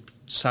just through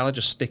Salah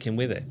just sticking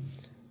with it.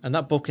 And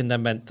that booking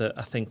then meant that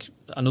I think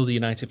another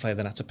United player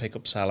then had to pick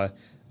up Salah,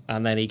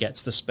 and then he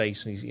gets the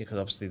space, and because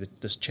obviously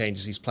there's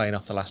changes, he's playing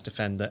off the last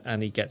defender,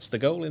 and he gets the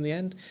goal in the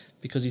end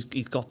because he's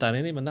got that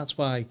in him, and that's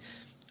why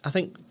I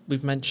think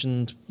we've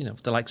mentioned,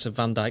 the likes of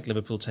Van Dijk, not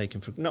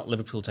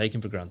Liverpool taken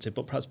for granted,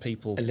 but perhaps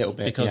people a little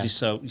bit because he's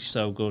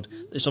so good.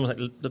 It's almost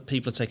like the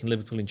people are taking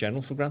Liverpool in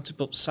general for granted.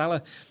 But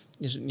Salah,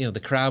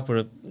 the crowd were,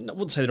 I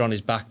wouldn't say they're on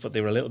his back, but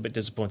they were a little bit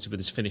disappointed with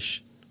his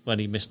finish when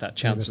he missed that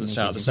chance at the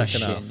start of the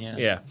second half.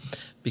 Yeah,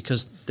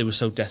 because they were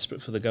so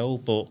desperate for the goal.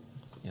 But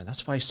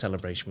that's why his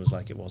celebration was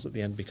like it was at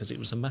the end, because it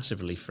was a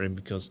massive relief for him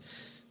because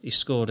he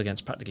scored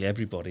against practically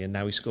everybody, and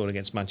now he scored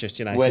against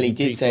Manchester United. Well, he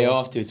did say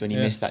afterwards when he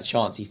missed that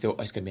chance, he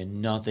thought, it's going to be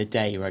another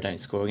day where I don't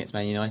score against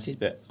Man United,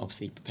 but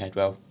obviously prepared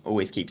well,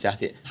 always keeps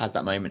at it, has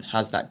that moment,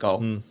 has that goal.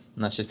 And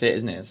that's just it,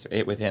 isn't it? It's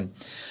it with him.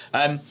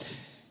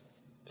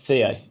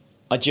 Theo,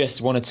 I just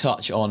want to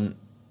touch on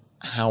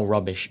how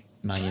rubbish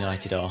Man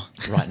United are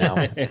right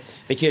now.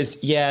 Because,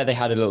 they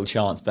had a little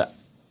chance, but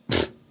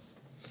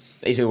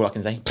is all I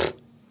can say.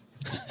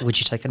 Would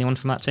you take anyone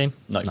from that team?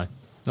 No.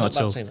 Not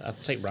at all.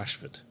 I'd take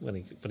Rashford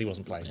but he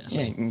wasn't playing.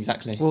 Yeah,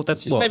 exactly. Well,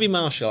 that's Just maybe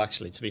Martial,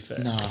 actually, to be fair.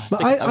 No,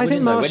 But I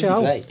think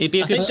Martial. He'd be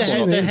a I good think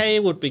squad. De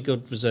Gea would be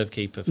good reserve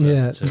keeper for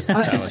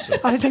Palace.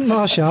 I think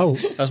Martial.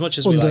 As much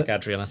as we like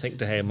Adrian, I think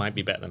De Gea might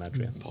be better than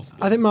Adrian.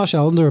 Possibly. I think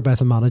Martial under a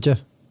better manager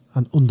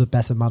and under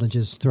better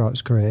managers throughout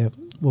his career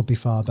would be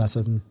far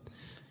better than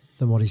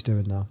what he's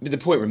doing now. But the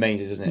point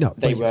remains, isn't it? No,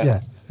 they were. yeah,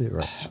 you're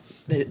right.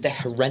 They're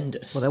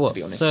horrendous. Well, they're to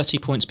be honest. 30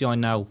 points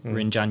behind now. We're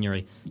in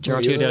January.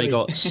 Gerard Houllier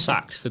got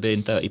sacked for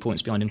being 30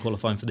 points behind in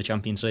qualifying for the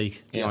Champions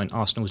League behind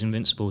Arsenal's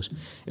Invincibles.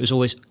 It was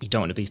always, you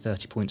don't want to be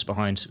 30 points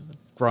behind.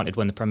 Granted,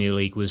 when the Premier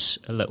League was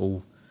a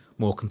little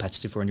more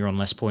competitive when you're on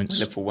less points.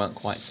 Liverpool weren't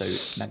quite so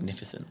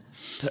magnificent.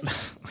 But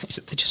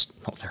they're just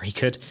not very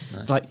good.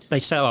 No. Like, they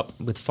set up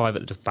with 5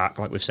 at the back,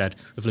 like we've said,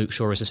 with Luke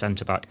Shaw as a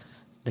centre-back.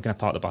 They're going to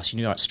park the bus. You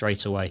knew that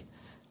straight away.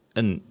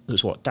 And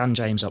it was Dan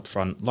James up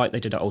front, like they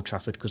did at Old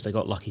Trafford, because they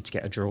got lucky to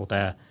get a draw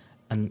there.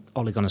 And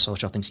Ole Gunnar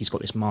Solskjaer thinks he's got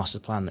this master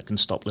plan that can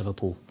stop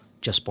Liverpool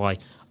just by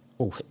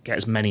get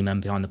as many men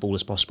behind the ball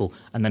as possible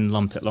and then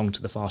lump it long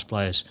to the fast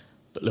players.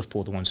 But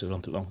Liverpool are the ones who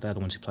lump it long. They're the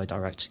ones who play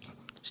direct.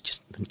 It's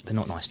just, they're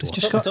not nice to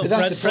watch. I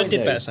thought Fred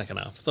did better second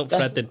half.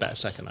 Fred did better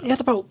second half. He had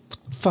about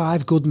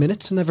 5 good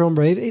minutes and everyone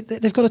raved.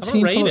 They've got a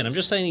team. I'm not raving. I'm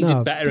just saying he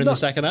did better in the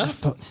second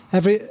half. But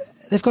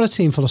they've got a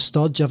team full of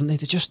stodge, haven't they?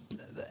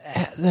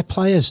 They're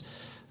players.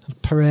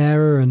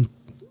 Pereira and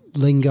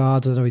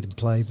Lingard, I don't know he didn't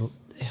play, but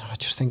I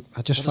just found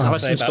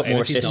Alisson's got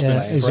more assists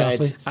than Fred.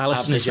 exactly.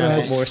 Alisson has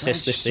got more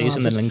assists this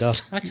season than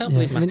Lingard. I can't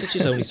believe Matic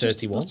is only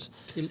 31.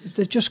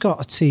 They've just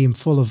got a team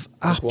full of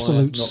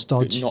absolute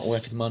stodge. Not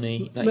worth his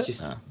money. That's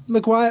just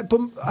Maguire, but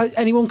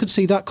anyone could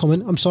see that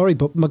coming. I'm sorry,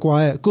 but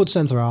Maguire, good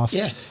centre half.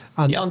 Yeah,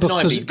 and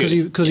undeniably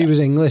because he was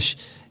English,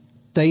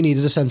 they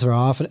needed a centre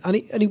half, and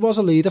he was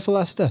a leader for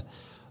Leicester,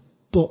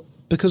 but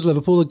because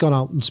Liverpool had gone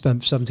out and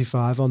spent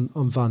 75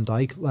 on Van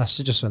Dijk,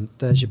 Leicester just went,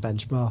 there's your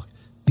benchmark,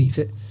 beat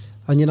it.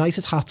 And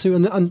United had to.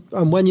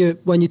 And when you're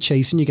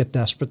chasing, you get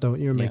desperate, don't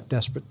you? You make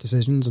desperate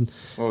decisions.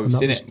 We've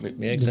seen it.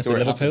 Exactly.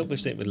 Liverpool. We've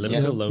seen it with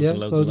Liverpool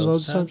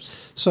loads of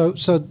times.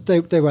 So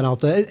they went out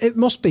there. It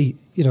must be,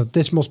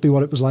 this must be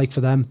what it was like for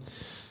them.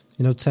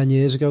 10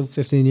 years ago,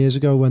 15 years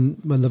ago,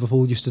 when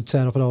Liverpool used to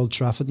turn up at Old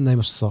Trafford, and they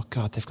must have thought,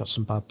 God, they've got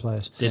some bad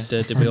players.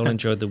 Did we all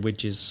enjoy the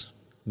Widges,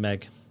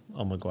 Meg?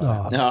 On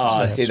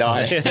Maguire. Did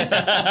I?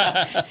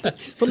 But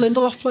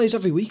Lindelof plays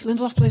every week.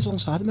 Lindelof plays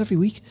alongside him every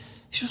week.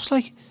 It's just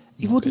like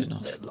he wouldn't.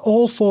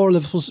 All 4 of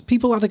Liverpool's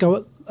people had to go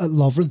at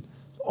Lovren.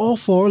 All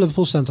 4 of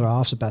Liverpool's centre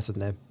halves are better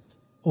than him.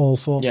 All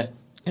 4. Yeah,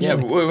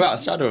 without a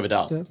shadow of a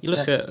doubt. Yeah. You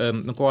look at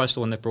Maguire's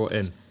the one they brought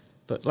in,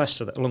 but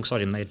Leicester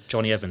alongside him they had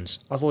Johnny Evans.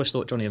 I've always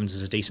thought Johnny Evans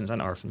is a decent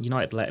centre half, and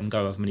United let him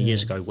go over many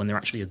years ago when they're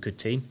actually a good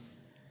team.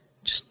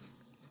 Just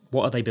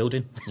what are they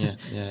building? Yeah,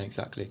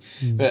 exactly.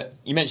 But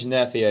you mentioned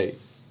there, Theo,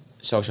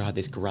 Solskjaer had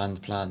this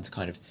grand plan to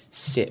kind of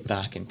sit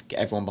back and get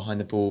everyone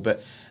behind the ball.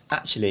 But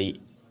actually,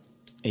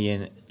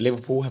 Ian,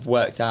 Liverpool have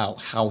worked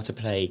out how to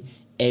play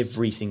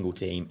every single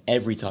team,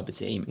 every type of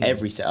team,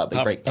 every setup.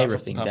 They break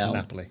everything down.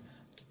 Napoli.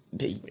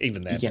 But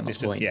even then, you get my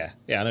point. Yeah,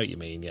 I know what you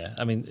mean. Yeah,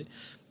 I mean,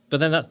 but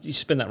then you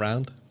spin that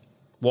round.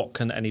 What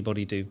can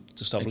anybody do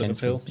to stop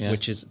Against Liverpool? them, yeah.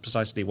 Which is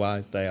precisely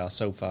why they are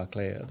so far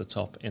clear at the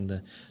top in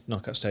the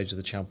knockout stage of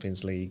the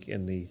Champions League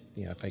in the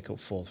FA Cup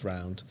 4th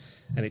round.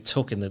 And it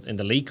took in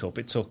the League Cup,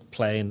 it took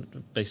playing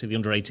basically the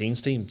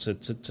under-18s team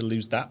to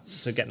lose that,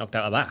 to get knocked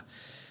out of that.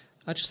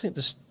 I just think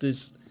this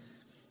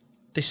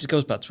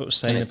goes back to what I was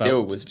saying and it about.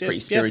 still was pretty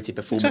spirited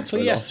performance.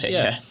 Exactly,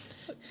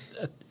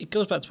 It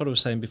goes back to what I was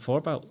saying before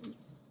about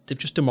they've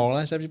just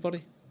demoralised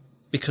everybody.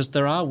 Because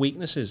there are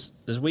weaknesses.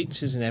 There's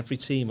weaknesses in every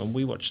team, and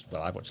I watch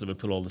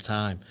Liverpool all the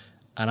time,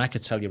 and I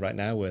could tell you right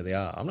now where they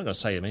are. I'm not going to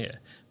say them here,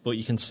 but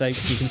you can say.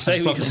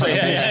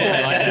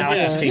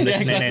 Analysis team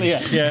listening in.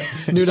 Yeah.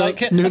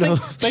 Nuno.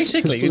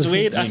 Basically, it's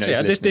weird.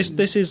 Actually,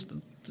 this is.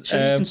 Sure,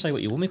 you can say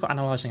what you want. We've got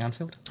analysing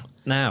Anfield.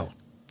 Now,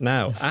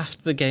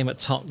 after the game at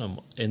Tottenham,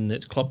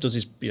 Klopp does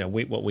his,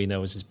 what we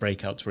know as his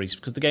breakouts, where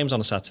because the game's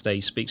on a Saturday,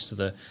 he speaks to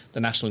the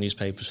national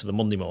newspapers for the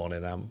Monday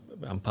morning.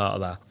 I'm part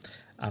of that,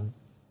 and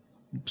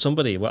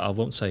somebody, I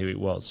won't say who it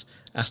was,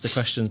 asked the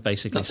questions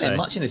basically. Not saying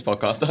much in this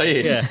podcast, are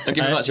you? Yeah, don't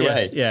give much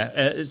away.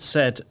 It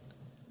said,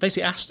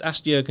 basically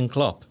asked Jurgen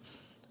Klopp,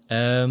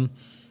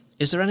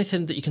 is there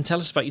anything that you can tell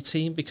us about your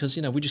team? Because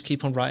we just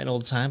keep on writing all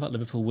the time about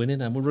Liverpool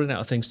winning, and we're running out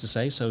of things to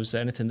say. So is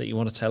there anything that you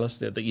want to tell us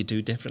that you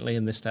do differently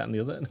in this, that, and the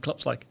other? And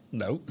Klopp's like,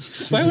 no.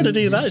 Why would I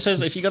do that? It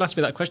says if you're going to ask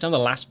me that question, I'm the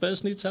last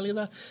person who'd tell you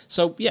that.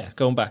 So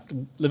going back,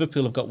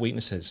 Liverpool have got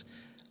weaknesses,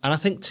 and I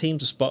think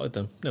teams have spotted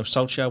them.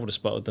 Solskjaer would have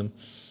spotted them.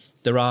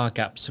 There are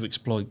gaps to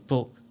exploit,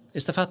 but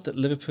it's the fact that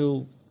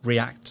Liverpool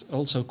react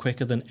also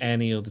quicker than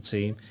any other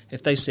team.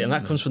 If they see, and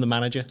that comes from the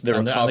manager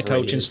and the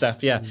coaching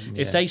staff,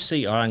 if they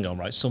see, hang on,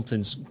 right,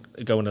 something's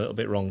going a little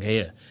bit wrong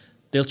here,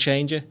 they'll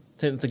change it. I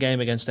think the game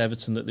against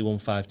Everton that they won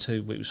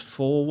 5-2, it was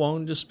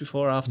 4-1 just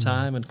before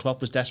half-time, and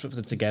Klopp was desperate for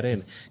them to get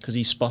in because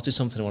he spotted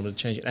something and wanted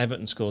to change it.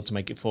 Everton scored to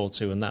make it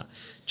 4-2, and that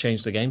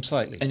changed the game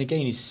slightly. And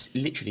again, he's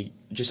literally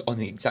just on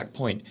the exact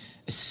point.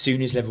 As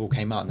soon as Liverpool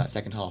came out in that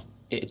second half,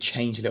 it had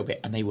changed a little bit,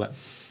 and they were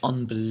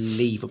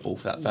unbelievable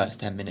for that first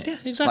 10 minutes.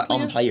 Yeah, exactly.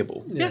 Like,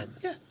 unplayable. Yeah.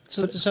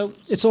 So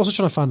It's also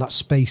trying to find that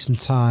space and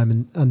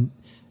time, and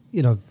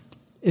you know,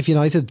 if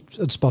United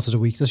had spotted a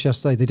weakness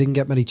yesterday, they didn't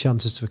get many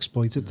chances to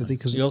exploit it, did they?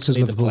 Because you also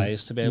need Liverpool, the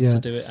players to be able to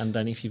do it, and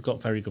then if you've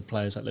got very good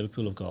players like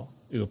Liverpool have got,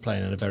 who are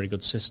playing in a very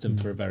good system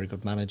for a very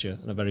good manager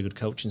and a very good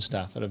coaching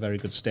staff at a very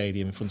good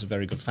stadium in front of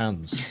very good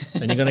fans,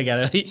 then you're going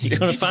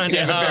to find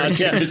it hard.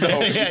 Yeah,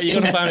 you're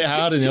going to find it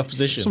hard in the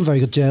opposition. Some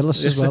very good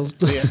journalists as well,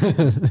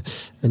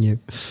 and you.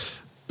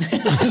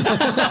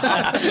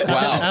 Wow.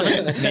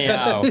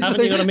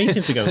 Haven't you got a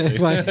meeting to go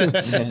to? I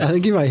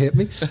think you might hit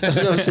me.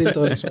 No,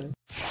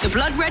 The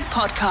Blood Red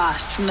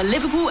Podcast from the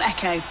Liverpool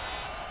Echo.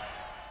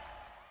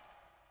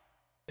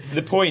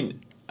 The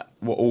point,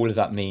 what all of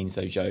that means,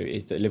 though, Joe,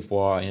 is that Liverpool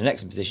are in an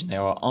excellent position. They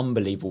are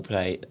unbelievable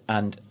play,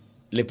 and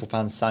Liverpool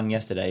fans sang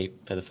yesterday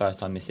for the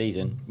first time this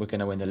season, we're going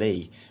to win the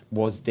league.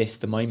 Was this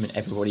the moment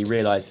everybody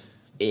realised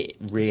it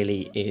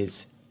really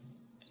is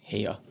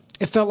here?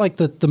 It felt like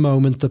the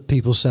moment that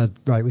people said,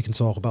 right, we can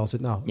talk about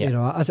it now. Yeah. You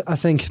know, I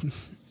think,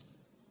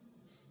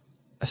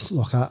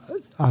 look,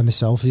 I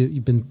myself,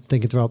 you've been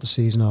thinking throughout the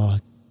season,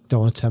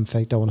 don't want to tempt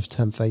fate,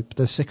 but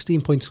there's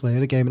 16 points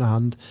clear, a game in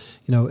hand.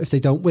 You know, if they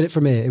don't win it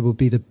from here, it will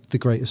be the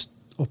greatest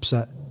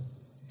upset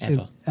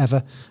ever.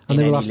 And in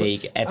they will any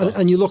league, ever.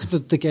 And you look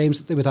at the games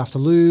that they would have to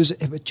lose,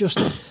 it would just,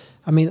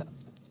 I mean,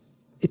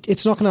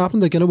 it's not going to happen.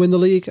 They're going to win the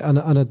league,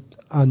 and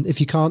if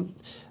you can't,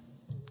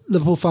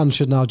 Liverpool fans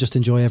should now just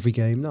enjoy every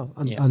game now,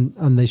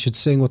 and they should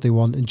sing what they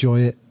want, enjoy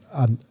it,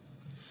 and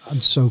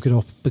soak it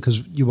up,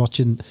 because you're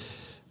watching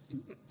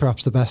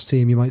perhaps the best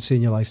team you might see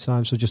in your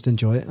lifetime. So just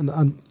enjoy it,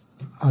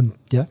 and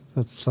yeah,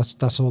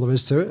 that's all there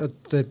is to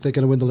it. They're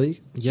going to win the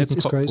league. Jurgen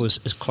It's Klopp crazy. was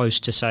as close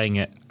to saying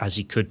it as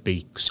he could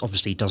be, because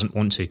obviously he doesn't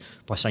want to,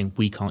 by saying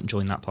we can't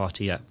join that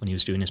party yet when he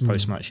was doing his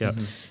post-match yet,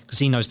 because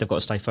he knows they've got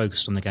to stay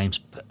focused on the games.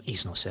 But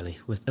he's not silly.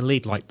 With a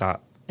lead like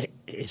that,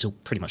 it's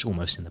pretty much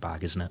almost in the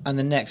bag, isn't it? And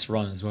the next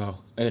run as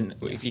well. And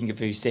if you can give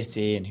who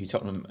City and who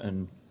Tottenham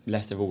and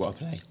Leicester have all got to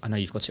play. I know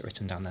you've got it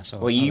written down there. So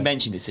Well, you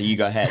mentioned it, so you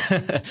go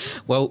ahead.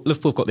 Well,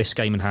 Liverpool have got this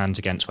game in hand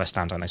against West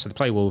Ham, don't they? So they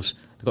play Wolves,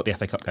 they've got the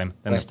FA Cup game.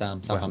 Then West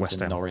Ham, Southampton, West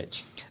Ham.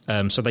 Norwich.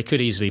 So they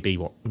could easily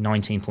be,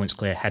 19 points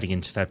clear heading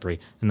into February.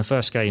 And the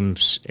first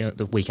game's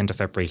the weekend of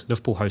February,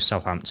 Liverpool host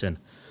Southampton.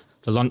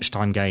 The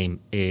lunchtime game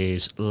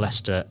is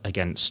Leicester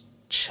against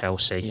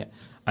Chelsea. Yeah.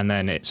 And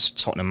then it's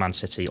Tottenham Man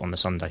City on the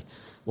Sunday.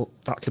 Well,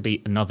 that could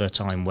be another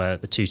time where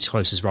the two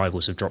closest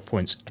rivals have dropped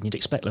points, and you'd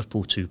expect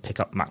Liverpool to pick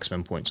up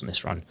maximum points on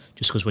this run,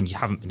 just because when you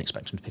haven't been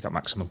expecting to pick up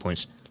maximum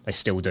points, they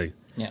still do.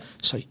 Yeah.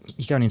 So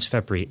you're going into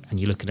February and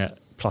you're looking at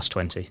plus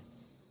 20.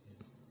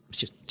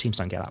 Teams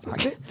don't get that back.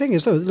 The thing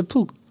is, though,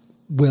 Liverpool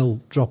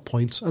will drop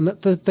points, and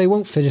they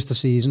won't finish the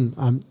season.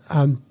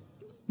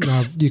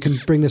 Now you can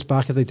bring this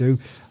back if they do.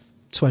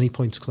 20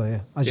 points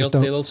clear.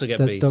 They'll also get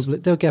beat.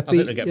 They'll get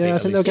beat. I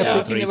think they'll get beat.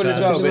 I think they will as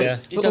well,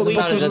 but it doesn't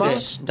matter,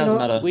 does it? It doesn't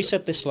matter. We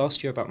said this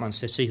last year about Man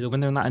City, that when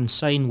they're in that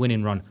insane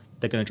winning run,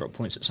 they're going to drop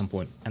points at some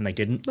point, and they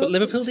didn't. But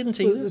Liverpool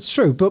didn't either. It's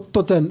true, but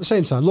then at the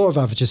same time, law of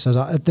averages says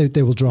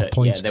they will drop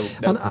points. Yeah,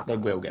 they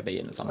will get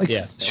beaten at some point.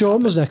 Like,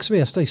 Sean was next to me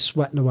yesterday,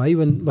 sweating away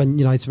when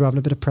United were having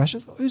a bit of pressure.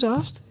 I thought, who's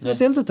asked? At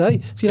the end of the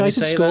day, if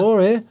United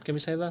score here... Can we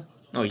say that?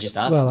 No, you just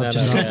have. Well, I've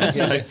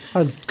just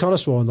and Connor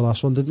swore in the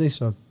last one, didn't he?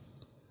 So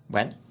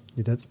When?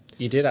 you did.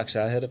 You did,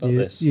 actually. I heard about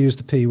this. You used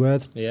the P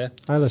word. Yeah.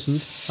 I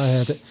listened. I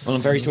heard it. Well,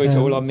 I'm very sorry to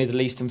all our Middle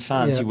Eastern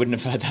fans who wouldn't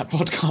have heard that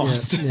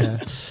podcast. Yeah.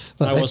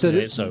 But I wasn't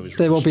in it, so it was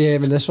they won't be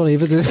hearing this one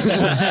either.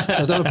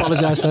 So I don't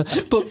apologise to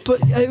them. But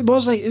it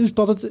was like, who's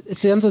bothered? At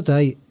the end of the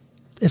day,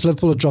 if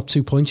Liverpool had dropped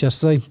 2 points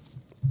yesterday,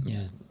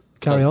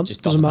 carry on.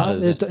 Just doesn't matter.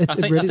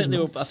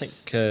 I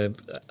think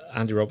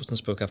Andy Robertson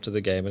spoke after the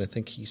game, and I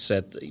think he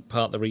said that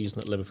part of the reason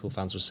that Liverpool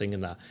fans were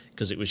singing that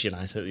because it was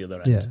United at the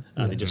other end,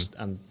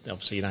 and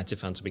obviously United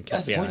fans have been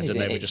kept That's the point, behind,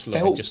 and they were it just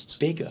felt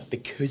bigger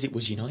because it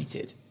was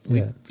United.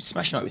 We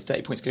smashed United with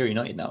 30 points clear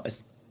United now.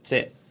 That's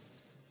it.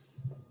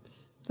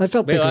 I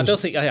felt bigger. I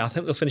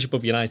think they'll finish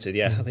above United.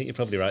 Yeah, I think you're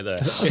probably right there.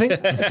 I think it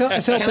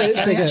felt Can they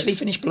bigger. actually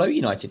finish below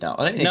United now?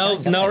 I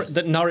don't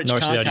think Norwich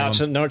can't catch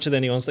them. Norwich are the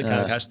only ones that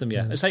can't catch them.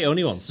 Yeah, it's like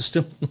only ones. There's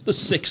still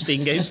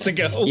 16 games to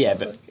go. Yeah,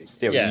 but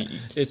still,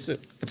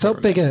 it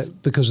felt bigger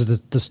because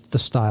of the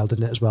style,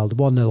 didn't it, as well? The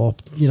 1-0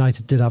 up,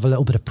 United did have a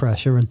little bit of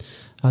pressure, and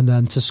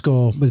then to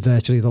score with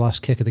virtually the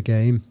last kick of the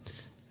game,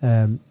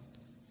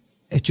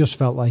 it just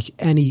felt like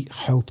any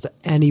hope that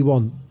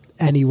anyone,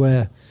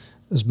 anywhere,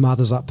 as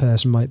mad as that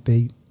person might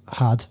be,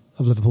 had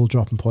of Liverpool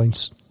dropping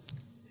points,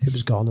 it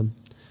was gone.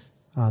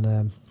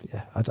 And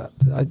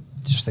I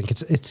just think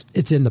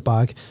it's in the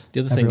bag. The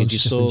other thing is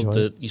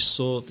you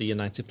saw the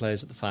United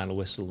players at the final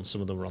whistle, and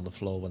some of them were on the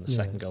floor when the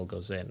second goal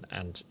goes in,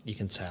 and you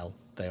can tell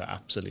they were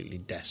absolutely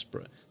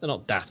desperate. They're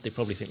not daft. They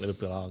probably think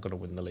Liverpool are going to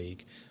win the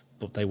league,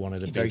 but they wanted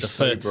to be the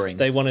first.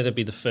 They wanted to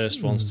be the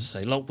first ones to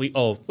say, "Look,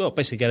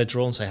 basically get a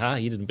draw and say, hi,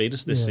 you didn't beat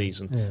us this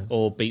season,"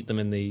 or beat them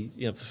in the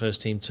the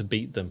first team to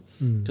beat them,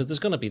 because there's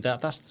going to be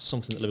that. That's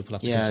something that Liverpool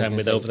have to contend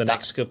with over the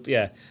next couple.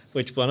 Yeah,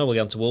 which I know we'll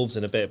get on to Wolves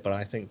in a bit, but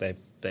I think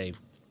they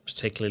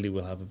particularly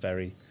will have a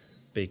very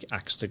big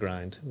axe to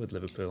grind with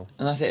Liverpool.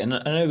 And that's it. And I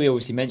know we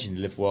obviously mentioned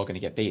Liverpool are going to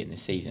get beaten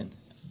this season,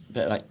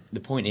 but like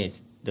the point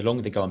is, the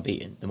longer they go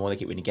unbeaten, the more they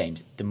get winning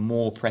games, the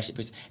more pressure.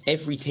 Because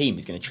every team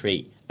is going to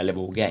treat a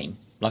Liverpool game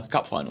like a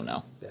cup final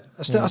now. Yeah.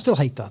 I still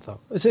hate that though.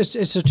 It's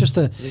just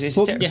a.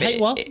 You hate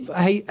what?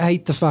 I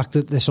hate the fact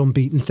that this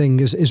unbeaten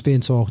thing is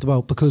being talked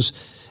about, because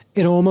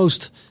it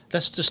almost.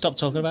 Let's just stop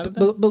talking about it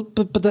then.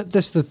 But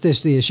this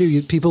the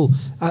issue.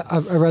 I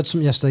read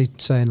something yesterday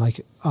saying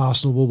like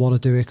Arsenal will want to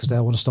do it because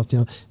they'll want to stop.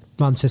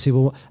 Man City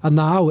will, and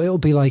now it'll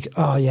be like,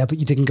 oh yeah, but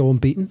you didn't go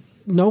unbeaten.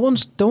 No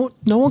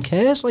one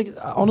cares. Like,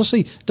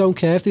 honestly, don't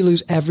care if they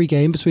lose every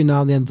game between now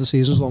and the end of the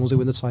season as long as they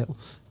win the title.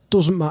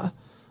 Doesn't matter.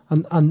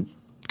 And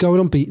going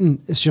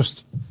unbeaten, it's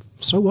just,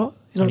 so what?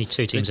 Only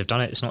 2 teams have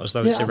done it. It's not as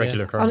though it's a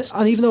regular occurrence.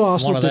 And even though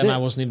Arsenal one of them did I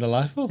wasn't even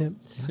alive for. Yeah.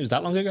 It was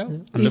that long ago. Yeah.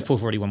 And Liverpool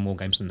have already won more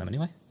games than them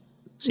anyway.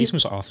 Season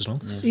was like half as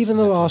long. Yeah, even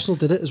though Arsenal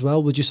did it as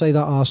well, would you say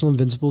that Arsenal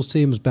Invincibles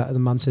team was better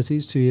than Man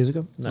City's 2 years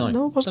ago? No, it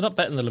wasn't. They're not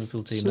better than the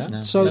Liverpool team now.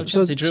 No. So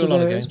they drew a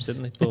lot of games,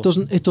 didn't they? But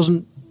it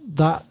doesn't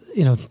that,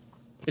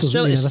 It's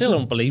still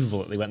unbelievable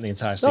that they went the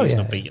entire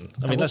season unbeaten.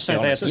 I mean, let's say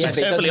honest.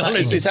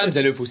 In terms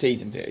of Liverpool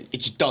season, it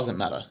just doesn't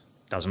matter.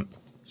 Doesn't.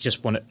 You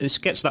just want to. It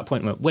gets to that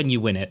point where when you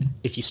win it,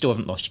 if you still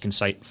haven't lost, you can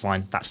say,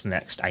 fine, that's the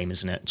next aim,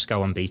 isn't it? To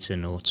go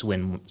unbeaten or to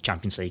win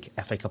Champions League,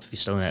 FA Cup if you're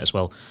still in it as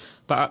well.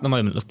 But at the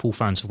moment, Liverpool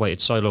fans have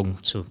waited so long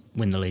to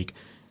win the league,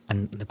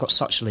 and they've got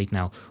such a lead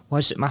now. Why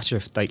does it matter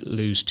if they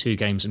lose 2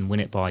 games and win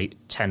it by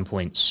 10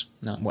 points,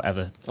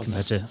 whatever,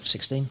 compared to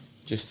 16?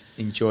 Just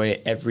enjoy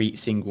it every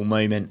single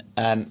moment.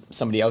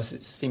 Somebody else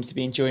that seems to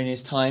be enjoying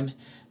his time a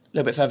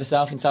little bit further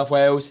south in South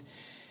Wales,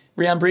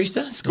 Rhian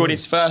Brewster scored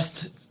his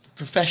first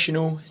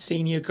professional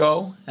senior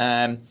goal.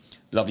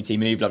 Lovely team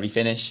move, lovely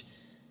finish.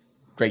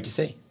 Great to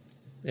see.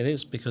 It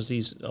is, because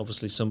he's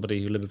obviously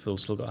somebody who Liverpool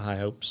still got high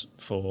hopes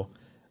for.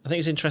 I think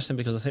it's interesting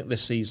because I think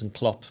this season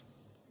Klopp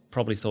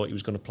probably thought he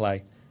was going to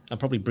play, and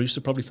probably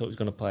Brewster probably thought he was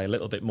going to play a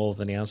little bit more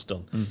than he has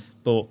done.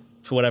 But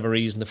for whatever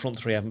reason, the front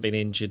three haven't been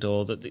injured,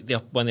 or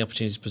that when the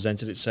opportunity's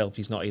presented itself,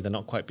 he's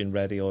not quite been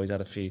ready, or he's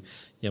had a few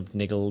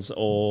niggles,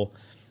 or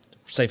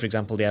say for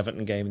example the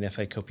Everton game in the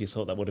FA Cup, you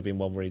thought that would have been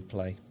one where he'd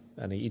play,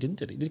 and he didn't,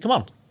 did he? Did he come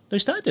on? No, he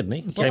started, didn't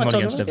he? He came on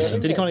against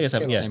Everton. Did he come on against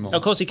Everton? Yeah.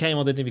 Of course he came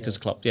on, didn't he, because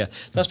of Klopp. Yeah.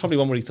 That's probably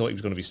one where he thought he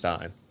was going to be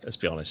starting, let's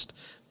be honest.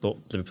 But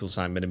Liverpool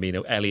signed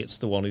Minamino. Elliott's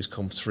the one who's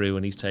come through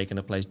and he's taken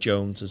a place.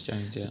 Jones.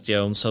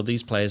 So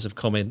these players have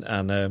come in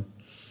and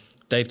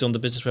they've done the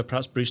business where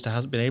perhaps Brewster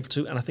hasn't been able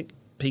to. And I think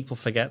people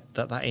forget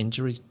that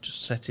injury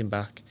just set him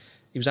back.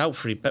 He was out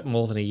for a bit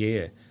more than a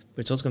year, but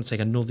it's also going to take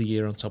another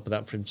year on top of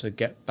that for him to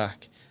get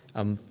back.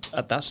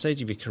 At that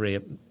stage of your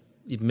career,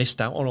 you've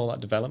missed out on all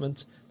that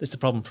development. There's the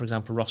problem, for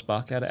example, Ross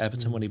Barkley had at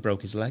Everton when he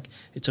broke his leg.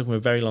 It took him a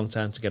very long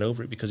time to get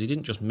over it because he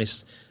didn't just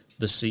miss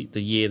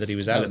the year that he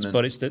was out,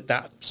 but it's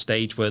that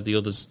stage where the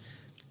others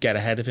get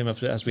ahead of him,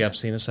 as we have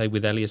seen, say,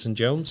 with Elliott and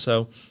Jones.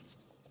 So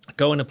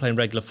going and playing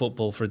regular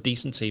football for a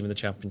decent team in the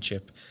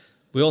Championship,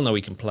 we all know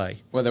he can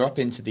play. Well, they're up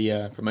into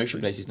the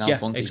promotion places now. Yeah,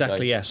 Swansea,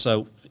 exactly. Yeah,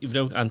 so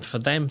and for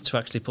them to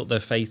actually put their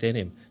faith in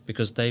him,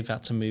 because they've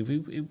had to move.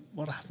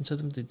 What happened to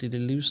them? Did they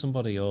lose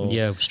somebody?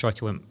 Or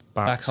striker went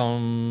back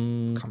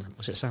on.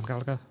 Was it Sam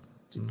Gallagher?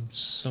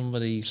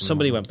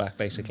 Somebody went back,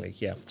 basically.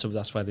 Yeah, so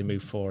that's why they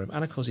moved for him.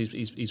 And of course,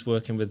 he's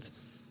working with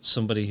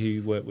somebody who he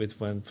worked with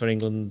for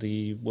England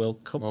the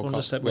World Cup.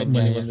 Players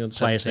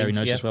there he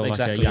knows as well,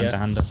 exactly, like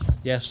Jan de Handa.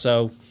 Yeah,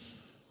 so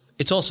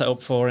it's all set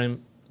up for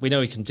him. We know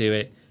he can do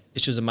it.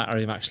 It's just a matter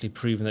of him actually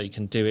proving that he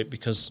can do it,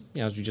 because,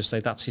 as we just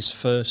say, that's his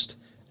first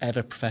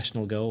ever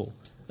professional goal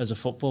as a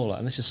footballer,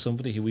 and this is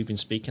somebody who we've been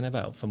speaking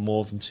about for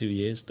more than 2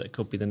 years that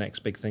could be the next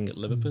big thing at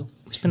Liverpool.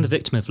 He's been the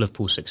victim of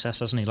Liverpool's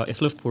success, hasn't he? Like,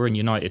 if Liverpool were in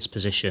United's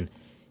position,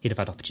 he'd have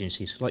had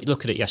opportunities. Like,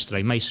 look at it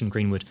yesterday, Mason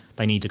Greenwood,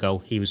 they need a goal,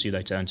 he was who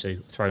they turned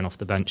to, thrown off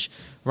the bench.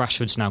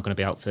 Rashford's now going to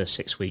be out for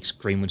 6 weeks,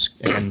 Greenwood's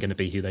again going to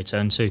be who they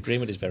turn to.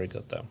 Greenwood is very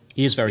good, though.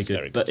 He is very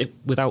good, but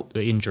without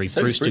the injury,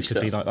 Brewster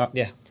could be like that.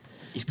 Yeah.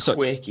 He's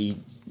quick, he's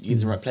in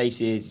the right places,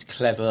 he's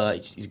clever,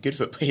 he's a good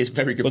footballer, he's a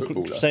very good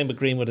footballer. Same with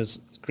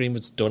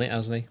Greenwood's done it,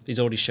 hasn't he? He's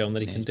already shown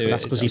that he can do it.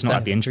 That's because he's not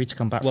had the injury to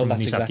come back from.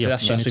 That's exactly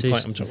that's the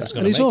point I'm talking about.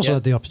 And he's also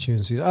had the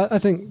opportunities. I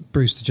think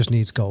Brewster just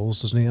needs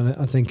goals, doesn't he? And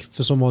I think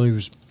for someone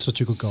who's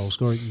such a good goal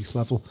scorer at youth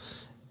level,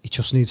 he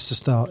just needs to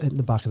start hitting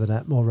the back of the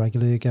net more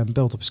regularly again,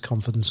 build up his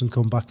confidence and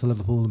come back to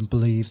Liverpool and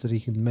believe that he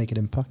can make an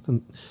impact.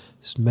 And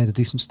he's made a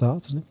decent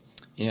start, hasn't he?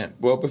 Yeah,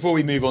 well, before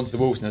we move on to the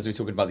Wolves, and as we're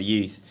talking about the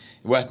youth,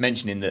 worth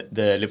mentioning that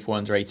the Liverpool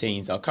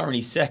under-18s are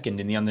currently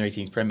second in the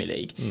under-18s Premier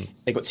League.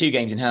 They've got 2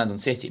 games in hand on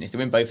City, and if they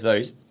win both of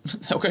those,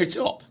 they'll go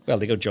top. Well,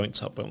 they go joint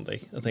top, won't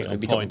they? I think on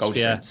be points, top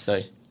yeah.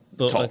 So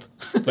but, top.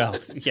 Well,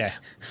 yeah.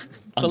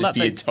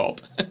 Undisputed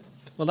top.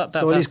 Well,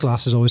 Doyley's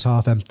glass is always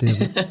half empty,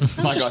 isn't it?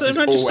 My glass is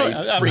always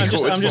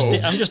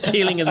full. I'm just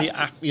dealing in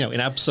in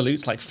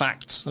absolutes, like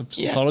facts. I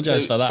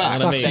apologise for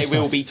that. Facts, they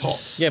will be top.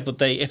 Yeah, but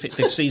if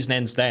the season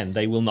ends then,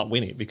 they will not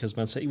win it because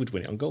Man City would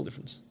win it on goal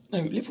difference.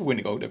 No, Liverpool win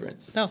a goal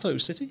difference. No, I thought it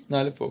was City.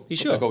 No, Liverpool. You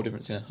sure? Goal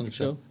difference, yeah, 100%.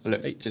 Sure.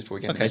 Look, just before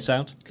we get okay,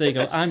 sound. There you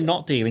go. I'm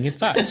not dealing in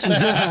facts.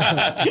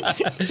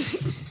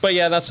 But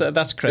yeah, that's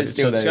credit.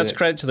 That's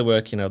credit to the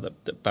work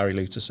that Barry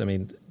Lutus. I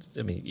mean,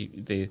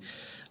 the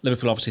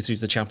Liverpool obviously through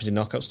to the Champions League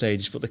knockout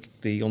stage, but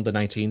the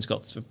under-19s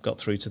got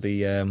through to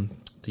the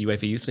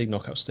UEFA Youth League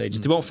knockout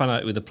stages. They won't find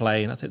out who they're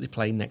playing. I think they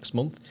play next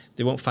month.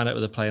 They won't find out who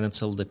they're playing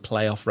until the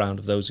playoff round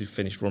of those who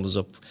finish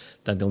runners-up.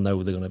 Then they'll know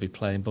who they're going to be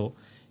playing. But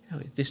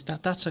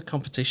that's a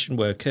competition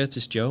where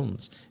Curtis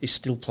Jones is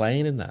still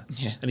playing in that,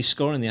 and he's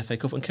scoring in the FA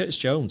Cup. And Curtis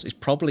Jones is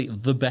probably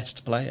the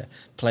best player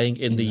playing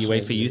in the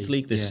UEFA Youth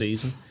League this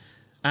season,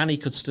 and he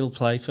could still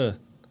play for.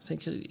 I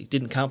think he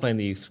can't play in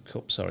the Youth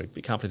Cup, sorry, but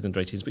he can't play for the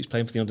under-18s, but he's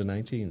playing for the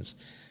under-19s.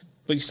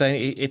 But he's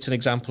saying it's an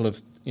example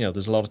of,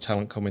 there's a lot of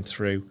talent coming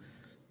through.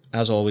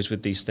 As always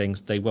with these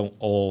things, they won't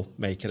all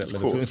make it at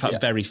Liverpool. In fact,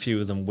 very few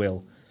of them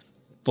will.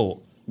 But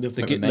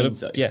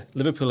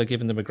Liverpool are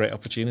giving them a great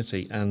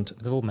opportunity, and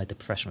they've all made the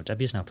professional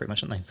debuts now, pretty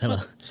much, haven't they?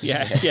 Villa.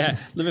 Yeah.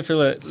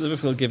 Liverpool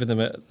are giving them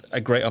a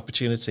great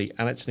opportunity,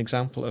 and it's an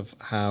example of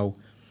how,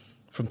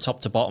 from top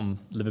to bottom,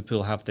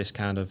 Liverpool have this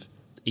kind of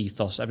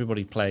ethos.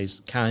 Everybody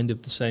plays kind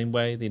of the same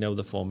way. They know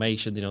the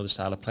formation, they know the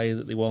style of play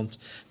that they want,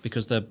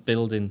 because they're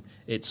building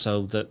it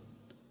so that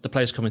the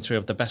players coming through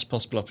have the best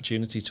possible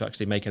opportunity to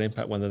actually make an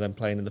impact when they're then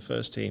playing in the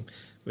first team,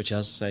 which,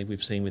 as I say,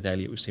 we've seen with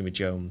Elliott, we've seen with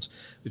Jones,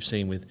 we've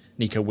seen with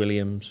Nico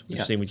Williams,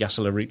 we've seen with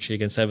Yasser Larouci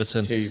against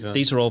Everton. Hoover.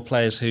 These are all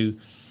players who,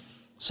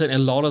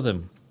 certainly a lot of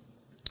them,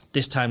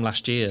 this time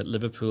last year,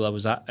 Liverpool, in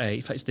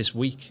fact it's this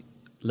week,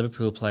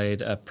 Liverpool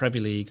played a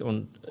Premier League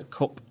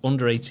Cup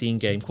under-18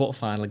 game,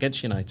 quarter-final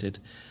against United,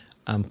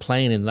 and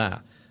playing in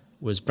that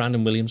was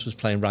Brandon Williams was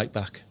playing right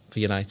back for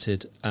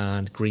United,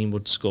 and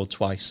Greenwood scored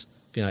twice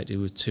for United,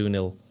 who were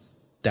 2-0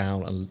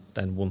 down and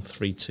then won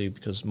 3-2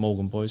 because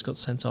Morgan Boyes got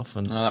sent off.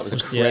 And that was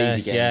a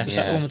crazy game. Yeah. Was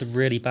that the one with the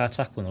really bad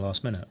tackle in the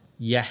last minute?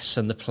 Yes,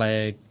 and the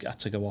player had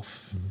to go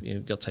off,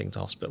 got taken to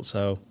hospital.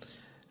 So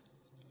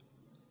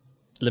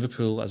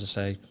Liverpool, as I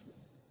say,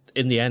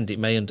 in the end, it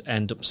may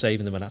end up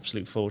saving them an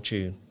absolute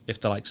fortune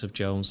if the likes of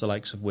Jones, the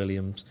likes of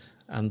Williams,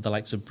 and the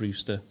likes of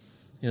Brewster.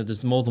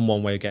 There's more than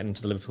one way of getting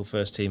into the Liverpool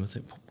first team. I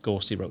think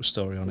Gorsty wrote a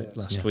story on it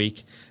last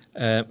week.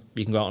 You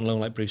can go out on loan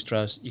like Brewster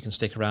has. You can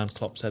stick around.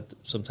 Klopp said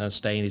that sometimes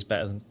staying is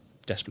better than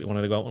desperately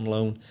wanting to go out on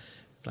loan.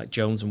 Like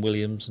Jones and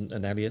Williams and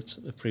Elliott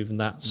have proven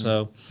that.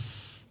 So,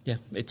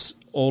 it's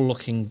all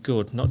looking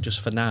good, not just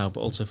for now, but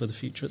also for the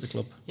future at the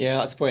club. Yeah,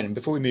 that's the point. And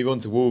before we move on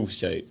to Wolves,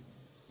 Joe,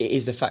 it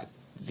is the fact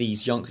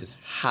these youngsters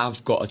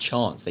have got a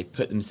chance. They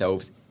put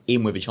themselves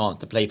in with a chance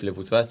to play for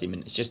Liverpool's first team,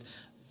 and it's just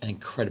an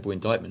incredible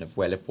indictment of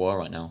where Liverpool are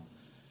right now.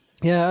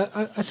 Yeah,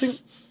 I think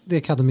the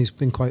academy's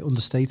been quite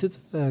understated.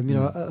 I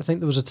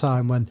think there was a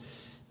time when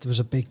there was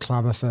a big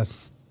clamour for,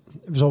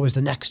 it was always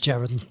the next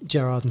Gerrard and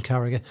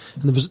Carragher,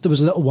 and there was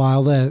a little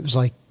while there. It was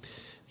like,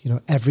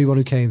 everyone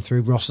who came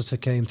through, Rossiter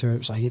came through. It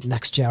was like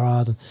next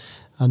Gerrard,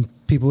 and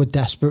people were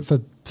desperate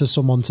for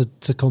someone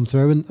to come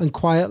through, and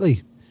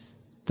quietly,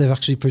 they've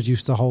actually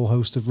produced a whole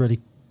host of really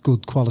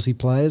good quality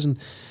players, and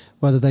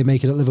whether they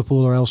make it at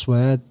Liverpool or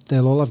elsewhere,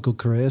 they'll all have good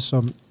careers.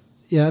 So,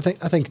 I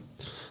think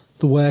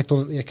the work done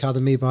at the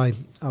academy by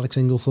Alex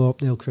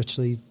Inglethorpe, Neil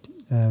Critchley,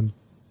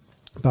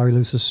 Barry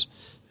Lutus,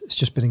 it's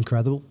just been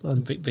incredible.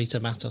 And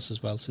Vita Matos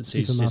as well, since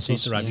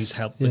he's around, he's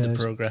helped with the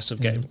progress of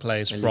getting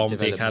players from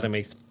the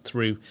academy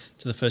through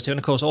to the first team. And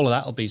of course, all of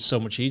that will be so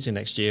much easier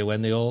next year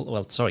when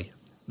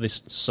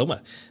this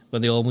summer,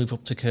 when they all move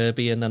up to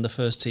Kirby, and then the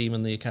first team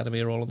and the academy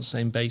are all on the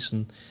same base,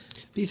 and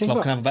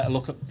Klopp can have a better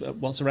look at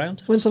what's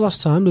around. When's the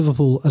last time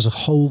Liverpool as a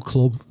whole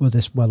club were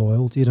this well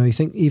oiled? You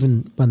think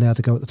even when they had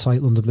to go at the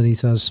title under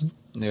Benitez,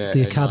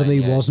 the academy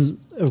wasn't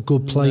a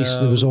good place.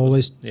 No, there was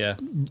always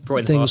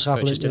things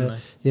happening.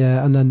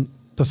 And then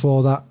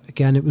before that,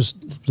 again, there was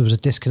a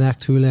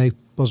disconnect. Houllier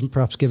wasn't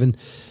perhaps giving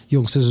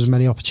youngsters as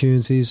many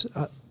opportunities,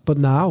 but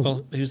now,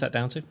 well, who's that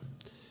down to?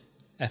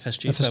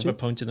 FSG for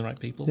appointing the right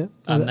people,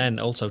 and then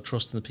also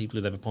trusting the people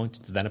who they've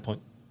appointed to then appoint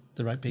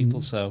the right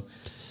people. So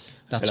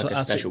that's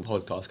a special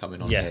podcast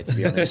coming on here, to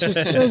be honest.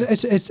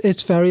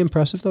 It's very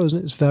impressive, though, isn't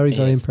it? It's very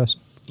impressive.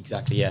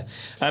 Exactly, yeah.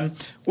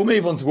 We'll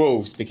move on to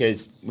Wolves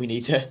because we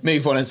need to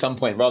move on at some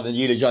point rather than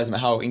eulogise them at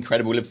how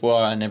incredible Liverpool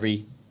are on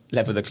every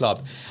level of the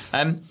club.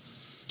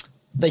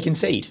 They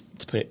concede,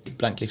 to put it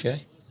blankly, Theo.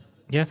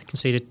 Yeah, they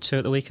conceded 2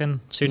 at the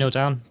weekend, 2-0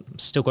 down.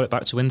 Still got it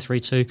back to win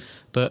 3-2.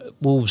 But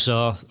Wolves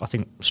are, I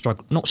think,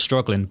 not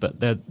struggling, but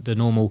they're the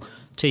normal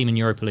team in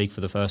Europa League for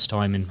the first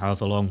time in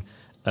however long,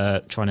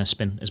 trying to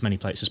spin as many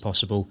plates as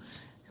possible,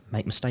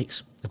 make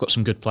mistakes. They've got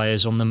some good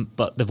players on them,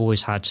 but they've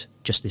always had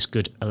just this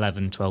good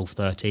 11, 12,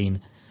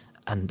 13,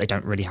 and they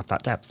don't really have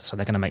that depth. So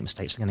they're going to make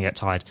mistakes, they're going to get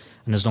tired.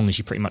 And as long as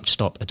you pretty much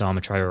stop Adama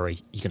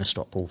Traore, you're going to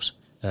stop Wolves.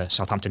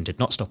 Southampton did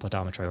not stop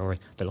Adama Traore.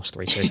 They lost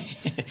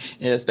 3-2.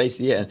 Yeah, that's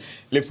basically it. And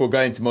Liverpool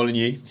going to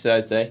Molineux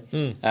Thursday.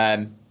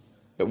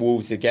 But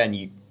Wolves,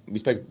 again, we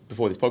spoke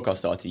before this podcast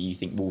started, you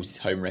think Wolves'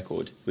 home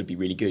record would be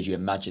really good. You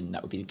imagine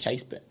that would be the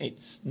case, but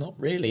it's not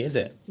really, is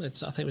it? I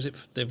think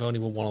they've only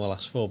won one of the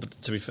last 4, but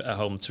to be fair, at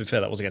home, to be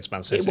fair, that was against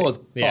Man City. It was,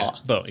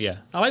 but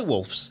I like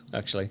Wolves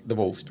actually. The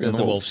Wolves, the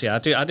Wolves. Yeah,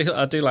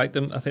 I do like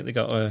them. I think they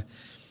got. I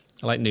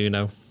like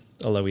Nuno,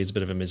 although he's a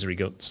bit of a misery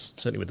guts,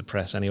 certainly with the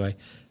press anyway.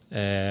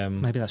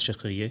 Maybe that's just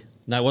because of you.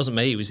 No, it wasn't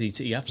me. It was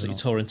he absolutely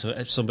tore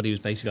into somebody who was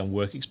basically on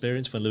work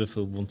experience when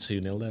Liverpool won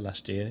 2-0 there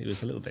last year. It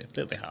was a little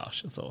bit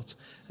harsh, I thought.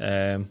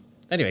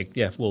 Anyway,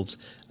 yeah, Wolves.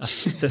 I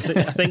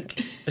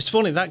think it's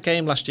funny, that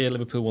game last year,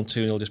 Liverpool won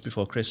 2-0 just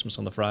before Christmas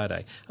on the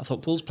Friday. I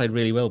thought Wolves played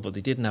really well, but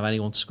they didn't have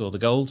anyone to score the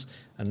goals,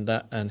 and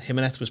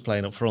Jimenez was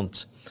playing up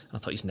front. And I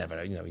thought he's never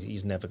going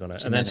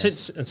to. And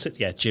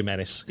then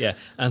Jimenez, yeah.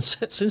 And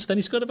since then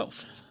he's got about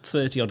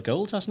 30 odd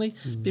goals, hasn't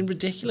he? It's been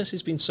ridiculous.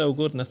 He's been so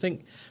good, and I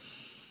think.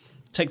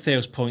 Take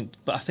Theo's point,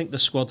 but I think the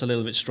squad's a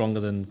little bit stronger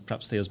than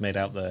perhaps Theo's made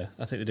out there.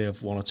 I think they do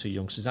have 1 or 2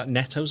 youngsters. That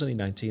Neto's only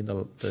 19,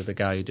 the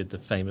guy who did the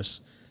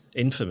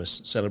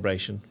infamous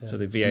celebration for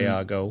the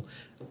VAR goal.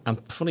 And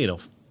funny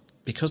enough,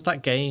 because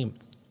that game,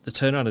 the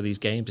turnaround of these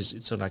games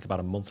it's like about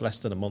a month,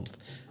 less than a month.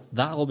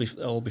 That'll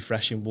be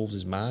fresh in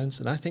Wolves' minds,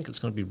 and I think it's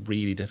going to be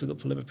really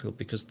difficult for Liverpool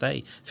because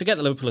they forget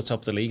that Liverpool are top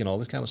of the league and all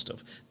this kind of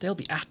stuff. They'll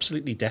be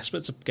absolutely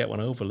desperate to get one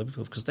over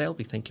Liverpool because they'll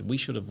be thinking we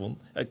should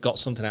have got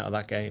something out of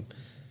that game.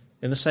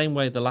 In the same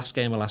way, the last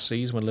game of last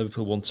season when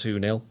Liverpool won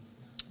 2-0,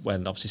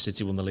 when obviously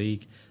City won the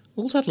league,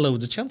 Wolves had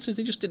loads of chances.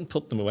 They just didn't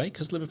put them away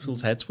because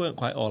Liverpool's heads weren't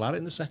quite all at it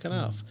in the second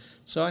half.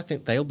 So I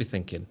think they'll be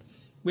thinking,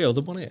 we owe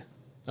them one here.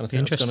 And I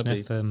think it's going to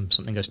be if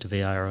something goes to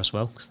VAR as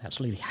well, because they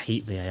absolutely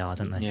hate VAR,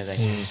 don't they? Yeah, they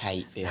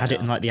hate VAR. Had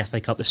it in like the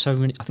FA Cup. There's so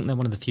many. I think they're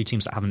one of the few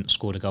teams that haven't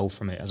scored a goal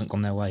from it. It hasn't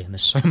gone their way, and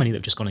there's so many that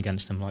have just gone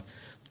against them. Like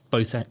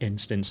both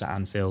incidents at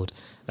Anfield.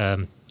 They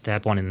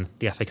had one in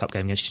the FA Cup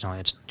game against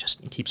United.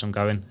 Just keeps on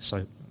going.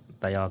 So.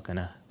 They are going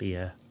to be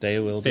they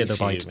will be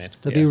fuming.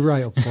 They'll be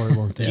right up for it,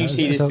 won't they? Do you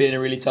see this being a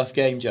really tough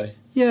game, Joe?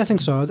 Yeah, I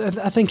think so.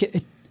 I think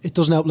it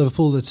doesn't help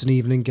Liverpool that it's an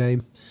evening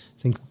game.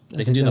 I think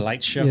they can do the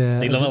lights show.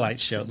 Yeah, they love a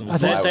lights show.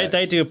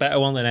 They do a better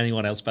one than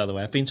anyone else, by the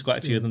way. I've been to quite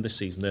a few of them this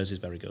season. Theirs is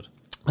very good.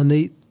 And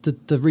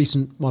the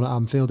recent one at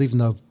Anfield, even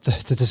though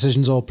the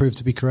decisions all proved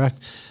to be correct,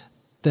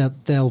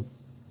 they'll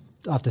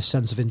have this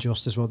sense of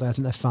injustice. Well, I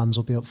think their fans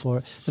will be up for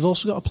it. They've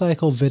also got a player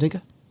called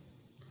Vinegar.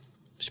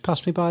 She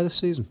passed me by this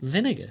season.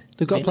 Vinegar?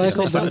 They've got a player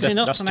called Vinegar.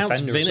 Not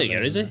pronounced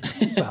Vinegar, is it?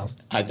 Well,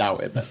 I doubt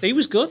it. But he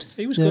was good.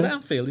 He was good at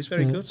Anfield. He's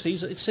very good. See,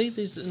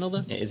 there's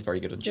another. It is very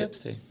good on chips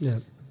too. Yeah.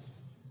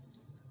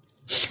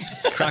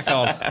 Crack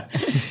on.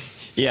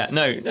 Yeah,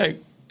 no,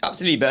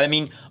 absolutely. But I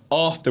mean,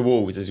 after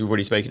Wolves, as we've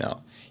already spoken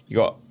about, you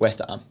got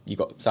West Ham, you've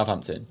got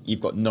Southampton,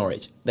 you've got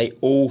Norwich. They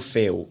all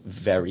feel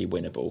very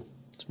winnable.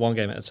 It's one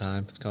game at a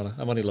time, Connor.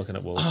 I'm only looking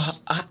at Wolves.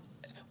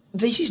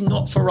 This is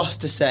not for us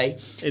to say.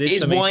 It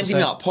is winding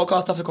up.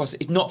 Podcast after podcast.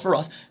 It's not for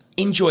us.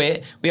 Enjoy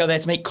it. We are there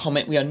to make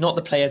comment. We are not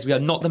the players. We are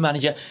not the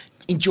manager.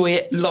 Enjoy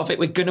it. Love it.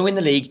 We're going to win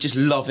the league. Just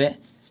love it.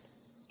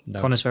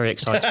 No. Connor's very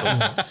excited.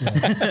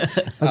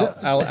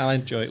 I'll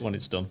enjoy it when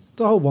it's done.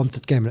 The whole one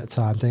game at a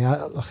time thing.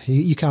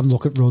 You can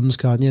look at runs,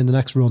 can't you? In the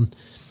next run,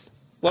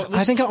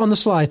 I think on the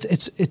slide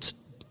it's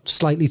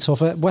slightly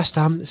tougher. West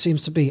Ham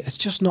seems to be. It's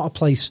just not a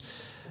place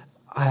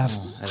I have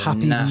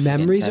happy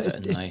memories.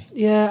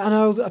 Yeah, I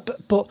know,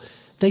 but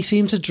they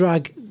seem to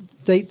drag.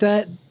 They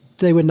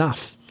were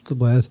naff. Good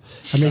word.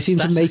 And they seem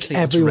to make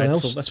everyone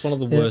else. That's one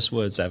of the worst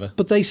words ever.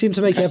 But they seem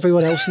to make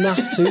everyone else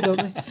naff too, don't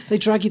they? They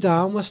drag you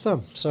down, West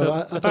Ham. So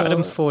I batted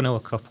them 4-0 a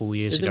couple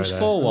years ago. There was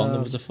 4-1.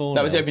 There was a 4-0.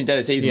 That was the opening day of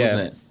the season,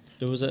 wasn't it?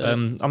 There was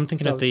I'm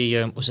thinking of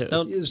the was it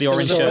the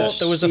orange shirt?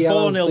 There was a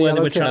 4-0 when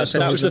they were trying to.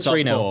 That was the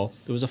 3-0.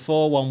 There was a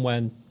 4-1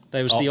 when.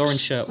 There was the orange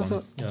shirt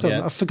one.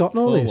 I've forgotten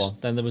all these.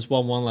 Then there was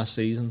 1-1 last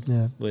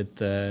season with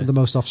the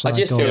most offside. I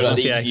just feel like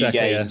these few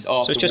games.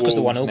 So it's just because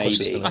the 1-0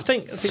 system. I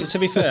think to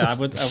be fair,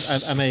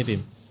 I may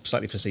be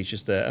slightly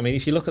facetious there. I mean,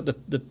 if you look at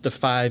the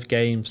 5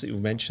 games that you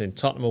mentioned,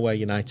 Tottenham away,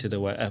 United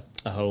away, at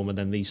home, and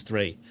then these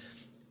 3.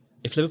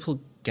 If Liverpool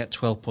get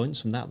 12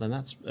 points from that, then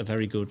that's a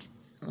very good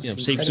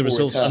sequence of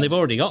results, and they've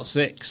already got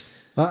 6.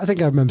 I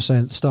think I remember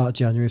saying at the start of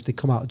January, if they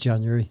come out of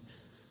January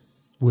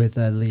with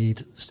their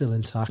lead still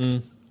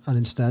intact. And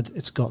instead,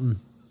 it's gotten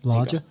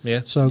larger.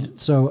 So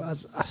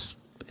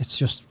it's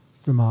just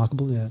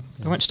remarkable. Yeah,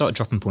 they won't start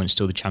dropping points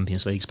till the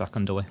Champions League's back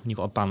underway, and you've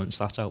got to balance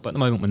that out. But at the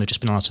moment, when they've just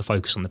been able to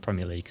focus on the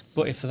Premier League,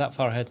 but if they're that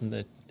far ahead in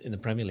the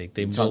Premier League,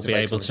 they will be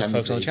able to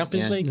focus on the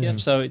Champions League. Yeah.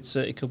 So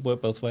it could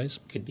work both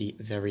ways. Could be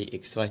very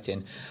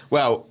exciting.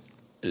 Well,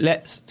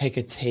 let's pick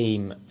a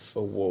team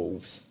for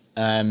Wolves.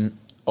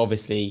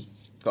 Obviously,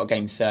 got a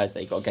game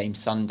Thursday, got a game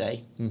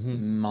Sunday.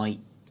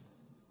 Might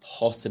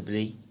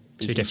possibly.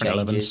 2 different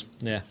elements.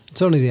 Yeah,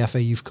 it's only the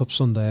FA Youth Cup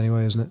Sunday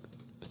anyway, isn't it?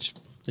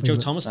 The Joe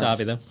Thomas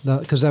derby, though.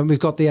 Because then we've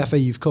got the FA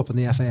Youth Cup and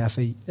the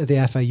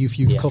FA Youth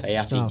Cup.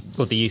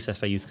 Or the Youth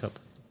FA Youth Cup.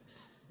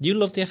 You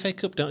love the FA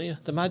Cup, don't you?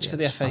 The magic of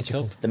the FA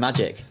magical. Cup. The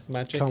magic.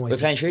 Magic. Can't wait We're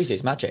to- playing Shrewsbury.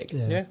 It's magic.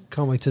 Yeah.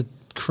 Can't wait to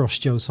crush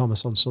Joe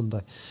Thomas on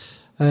Sunday.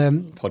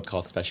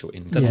 Podcast special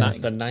in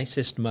The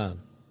nicest man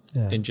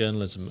Yeah. in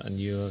journalism, and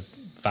you're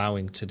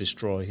vowing to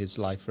destroy his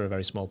life for a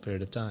very small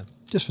period of time.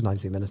 Just for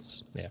 90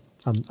 minutes. Yeah.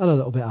 And a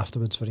little bit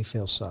afterwards when he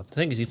feels sad. The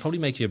thing is, he'd probably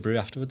make you a brew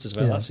afterwards as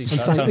well. Yeah. That's And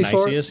how thank me nice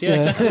for he it. is. Yeah,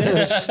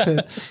 exactly.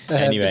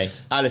 Anyway,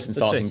 Alisson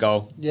starts it. in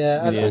goal.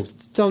 Yeah, With I Wolves.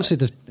 don't see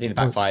the I think the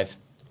back five.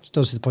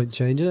 Don't see the point in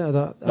changing it.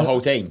 The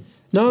whole team.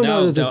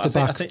 No, the I think-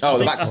 back. I think- Oh,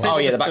 the I think- back- I think oh,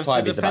 yeah, the back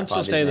five is the back defence will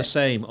five, stay isn't the it?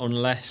 same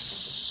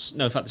unless...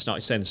 No, in fact, it's not.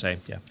 It's staying the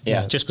same, yeah.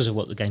 Yeah. Just because of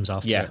what the game's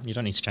after. Yeah. You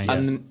don't need to change it.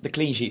 And the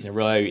clean sheets in a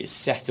row, it's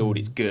settled,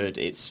 it's good,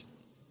 it's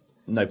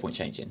no point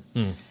changing.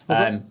 Hmm.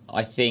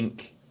 I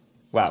think,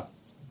 well,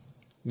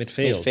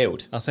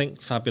 Midfield. I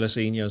think Fabulous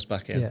Ino's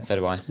back in. Yeah. so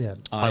do I. Yeah.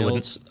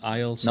 Isles. No?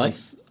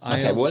 Isles.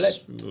 Okay, well,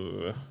 let's-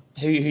 uh,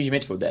 Who's your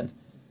midfield then?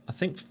 I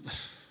think...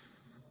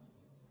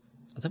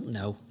 I don't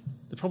know.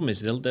 The problem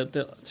is, they'll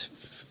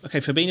okay,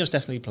 Fabinho's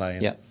definitely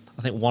playing. Yeah.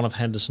 I think one of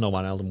Henderson or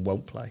Wijnaldum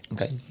won't play.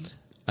 Okay.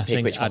 I Pick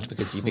think which one, I'd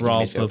because you're big in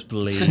midfield.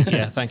 probably...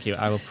 yeah, thank you.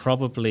 I will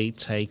probably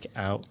take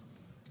out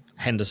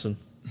Henderson,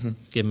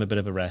 give him a bit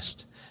of a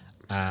rest,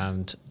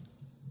 and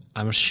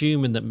I'm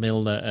assuming that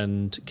Milner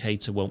and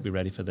Keita won't be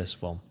ready for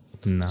this one.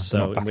 No, So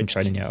they're not back in in which-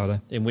 training yet, are they?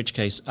 In which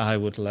case, I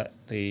would let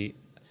the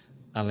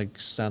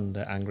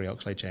Alexander Angry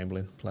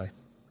Oxlade-Chamberlain play.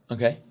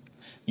 Okay.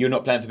 You're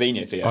not playing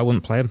Fabinho for you? I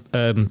wouldn't play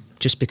him,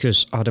 just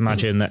because I'd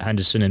imagine that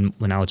Henderson and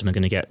Wijnaldum are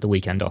going to get the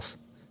weekend off.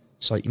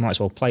 So you might as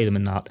well play them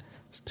in that.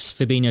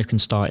 Fabinho can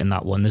start in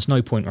that one. There's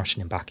no point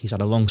rushing him back. He's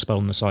had a long spell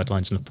on the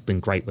sidelines and have been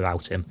great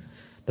without him.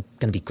 They're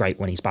going to be great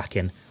when he's back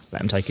in.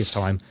 Let him take his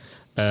time.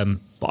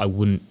 But I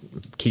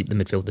wouldn't keep the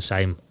midfield the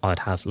same. I'd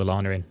have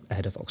Lallana in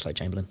ahead of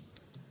Oxlade-Chamberlain.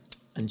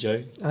 And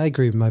Joe? I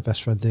agree with my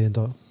best friend Ian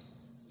Doyle.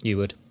 You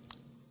would.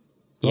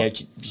 Yeah,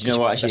 do you know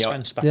what? Actually, Best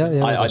friends back Yeah, in.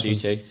 yeah. I best do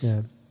friend. too.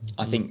 Yeah.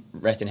 I think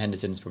resting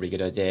Henderson's probably a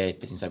good idea.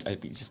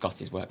 We discussed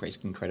his work rate; it's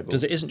incredible.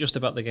 Because it isn't just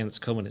about the game that's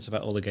coming, it's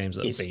about all the games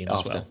that It's have been as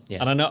after, well. yeah.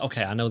 And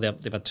I know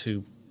they've had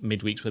 2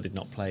 midweeks where they've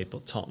not played,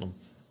 but Tottenham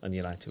and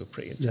United were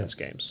pretty intense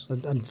games.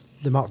 And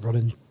the amount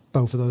running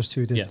both of those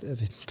two did. Yeah. I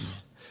mean,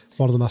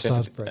 one of them has to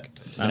have a break.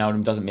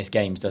 Wijnaldum doesn't miss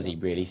games, does he?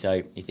 Really?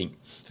 So you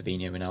think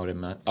Fabinho,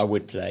 Wijnaldum? I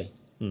would play.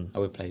 I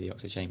would play the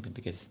Oxlade-Chamberlain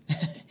because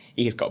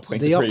he has got a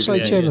point The to prove.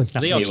 Oxlade-Chamberlain? The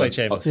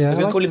Oxlade-Chamberlain. Yeah, I was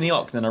I going like- to call him the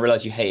Ox, and then I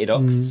realised you hated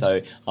Ox,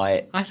 so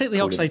I I think the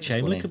called him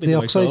Oxlade-Chamberlain his could be The the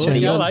way forward.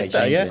 Oxlade-Chamberlain. Yeah, I like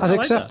that, yeah. I'd I'd I like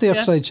accept that. the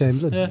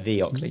Oxlade-Chamberlain. The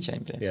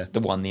Oxlade-Chamberlain. Yeah. The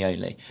one, the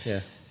only.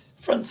 Yeah.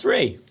 Front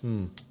three.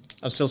 I'm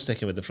still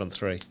sticking with the front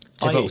three.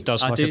 Devote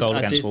does like a goal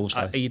against Wolves,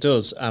 though. He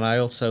does, and I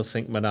also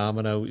think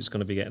Minamino is going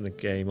to be getting a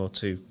game or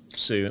two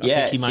soon.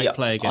 Yeah, I think he might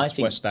play I against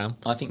think- West Ham.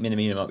 I think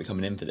Minamino might be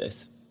coming in for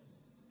this.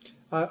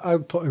 I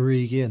would put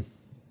Origi in.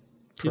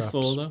 Perhaps.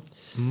 Before though,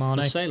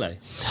 Mane. Sele.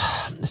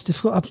 It's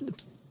difficult.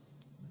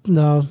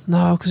 No,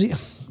 because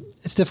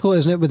it's difficult,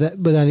 isn't it?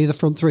 With any of the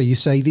front three, you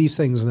say these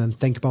things and then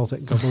think about it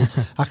and go, well,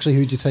 actually,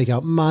 who'd you take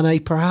out? Mane,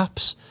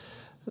 perhaps.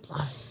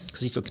 Because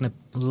he's looking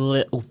a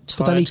little tired.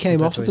 But then he came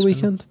compared off to at the his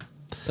weekend.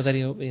 But then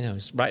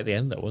it's right at the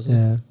end though, wasn't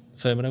Yeah. it?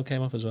 Firmino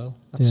came off as well.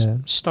 Yeah.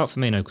 Start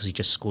Firmino because he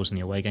just scores in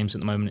the away games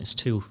at the moment. It's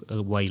 2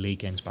 away league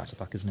games back to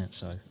back, isn't it?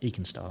 So he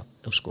can start.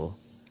 He'll score.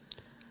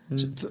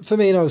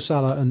 Firmino,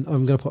 Salah, and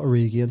I'm going to put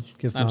Origi in.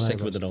 Give I'm Mane a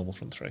sticking with rest. the normal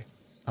front three.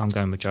 I'm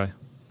going with Joe.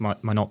 My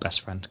not best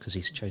friend because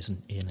he's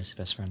chosen Ian as his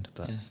best friend.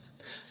 But Yeah.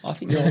 I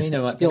think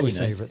Minamino might play. You're my you know.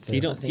 favourite thing.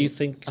 You don't? You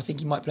think? I think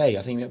he might play.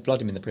 I think we'll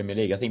blood him in the Premier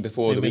League. I think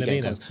before the Minamino,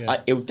 weekend comes,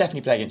 yeah. he'll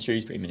definitely play against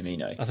Shrewsbury.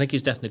 Minamino. I think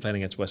he's definitely playing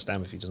against West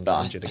Ham if he doesn't But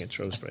get injured against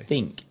Shrewsbury. I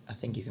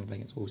think he's going to play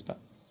against Wolves. But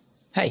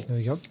hey, There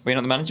you go. we're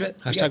not the management.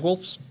 Hashtag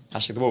Wolves.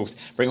 Hashtag the Wolves.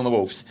 Bring on the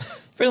Wolves.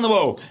 Bring on the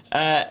Wall.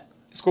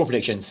 Score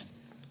predictions.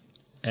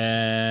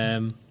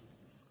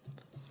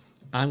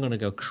 I'm going to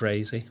go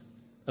crazy,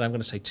 and I'm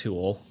going to say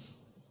 2-2.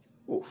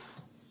 Ooh,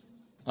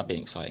 that'd be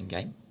an exciting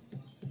game.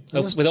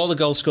 With all the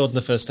goals scored in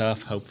the first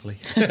half, hopefully.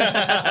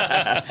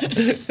 I'm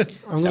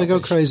going to go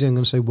Selfish. crazy. I'm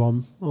going to say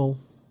 1-1.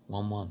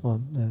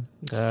 1-1.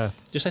 Yeah.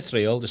 Just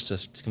say 3-3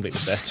 just to complete the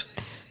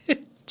set.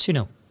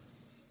 2-0.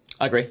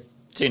 I agree.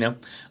 2-0.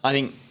 I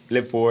think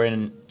Liverpool are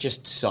in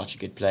just such a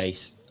good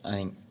place. I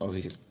think,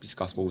 obviously,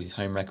 discussed Wolves'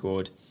 home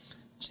record.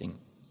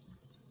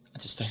 I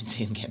just don't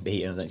see them getting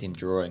beaten. I don't see them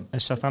drawing.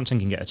 If Southampton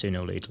can get a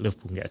 2-0 lead,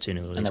 Liverpool can get a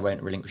 2-0 lead. And they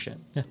won't relinquish it.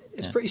 Yeah.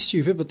 It's Yeah. pretty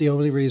stupid, but the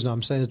only reason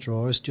I'm saying a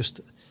draw is just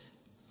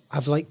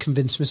I've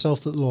convinced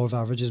myself that the law of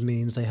averages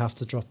means they have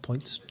to drop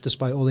points,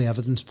 despite all the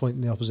evidence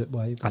pointing the opposite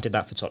way. I did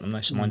that for Tottenham, though.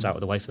 Someone's out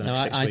of the way for the No,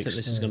 next I 6 think weeks.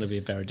 this is going to be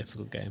a very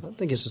difficult game. I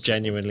think it's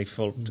genuinely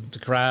full. The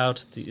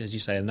crowd, as you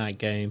say, a night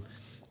game.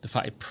 The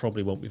fact it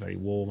probably won't be very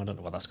warm. I don't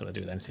know what that's going to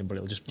do with anything, but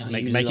it'll just Oh,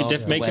 make you it love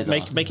the weather.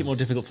 make it more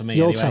difficult for me.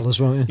 You'll anyway. tell us,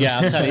 won't you?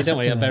 Yeah, I'll tell you. Don't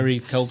worry. A very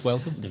cold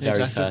welcome. The very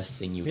Exactly. first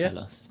thing you tell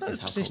us is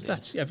how cold it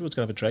is. Everyone's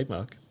going to have a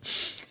trademark.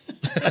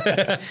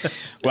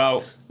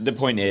 Well, the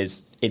point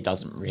is, it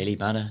doesn't really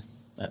matter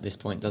at this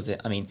point, does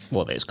it? I mean,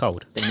 What, that it's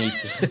cold? they need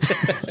to.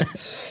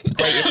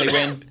 Great if they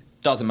win.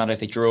 Doesn't matter if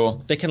they draw.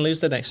 They can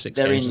lose the next 6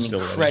 They're in games. an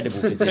and still win it.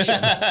 incredible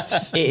position.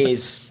 It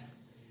is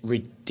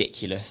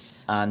ridiculous.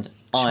 And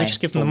Should we just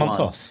give them a month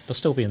off? They'll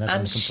still be in their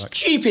I'm contract.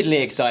 stupidly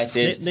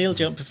excited. Neil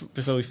Jones,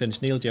 before we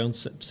finish, Neil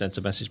Jones sent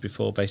a message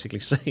before basically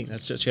saying, I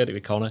shared it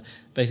with Connor,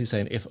 basically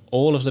saying if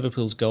all of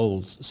Liverpool's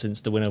goals since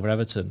the win over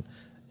Everton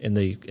in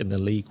the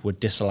league were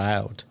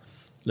disallowed,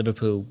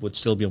 Liverpool would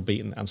still be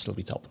unbeaten and still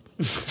be top.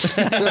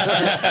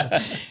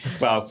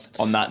 Well,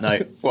 on that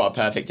note, what a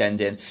perfect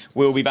ending.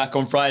 We'll be back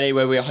on Friday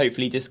where we're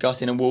hopefully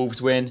discussing a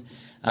Wolves win.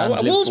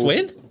 A Wolves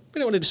win? We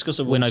don't want to discuss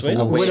a Wolves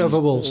win. A win over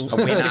Wolves. A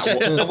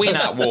win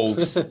at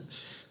Wolves.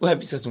 We'll hope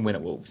to discuss some win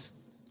at Wolves.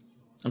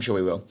 I'm sure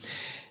we will.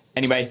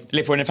 Anyway,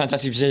 Liverpool in a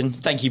fantastic position.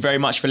 Thank you very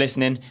much for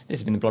listening. This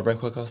has been the Blood Red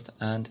Podcast,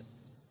 and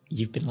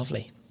you've been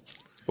lovely.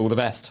 All the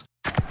best.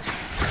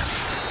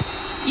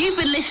 You've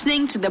been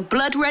listening to the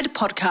Blood Red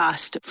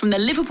Podcast from the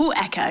Liverpool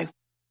Echo.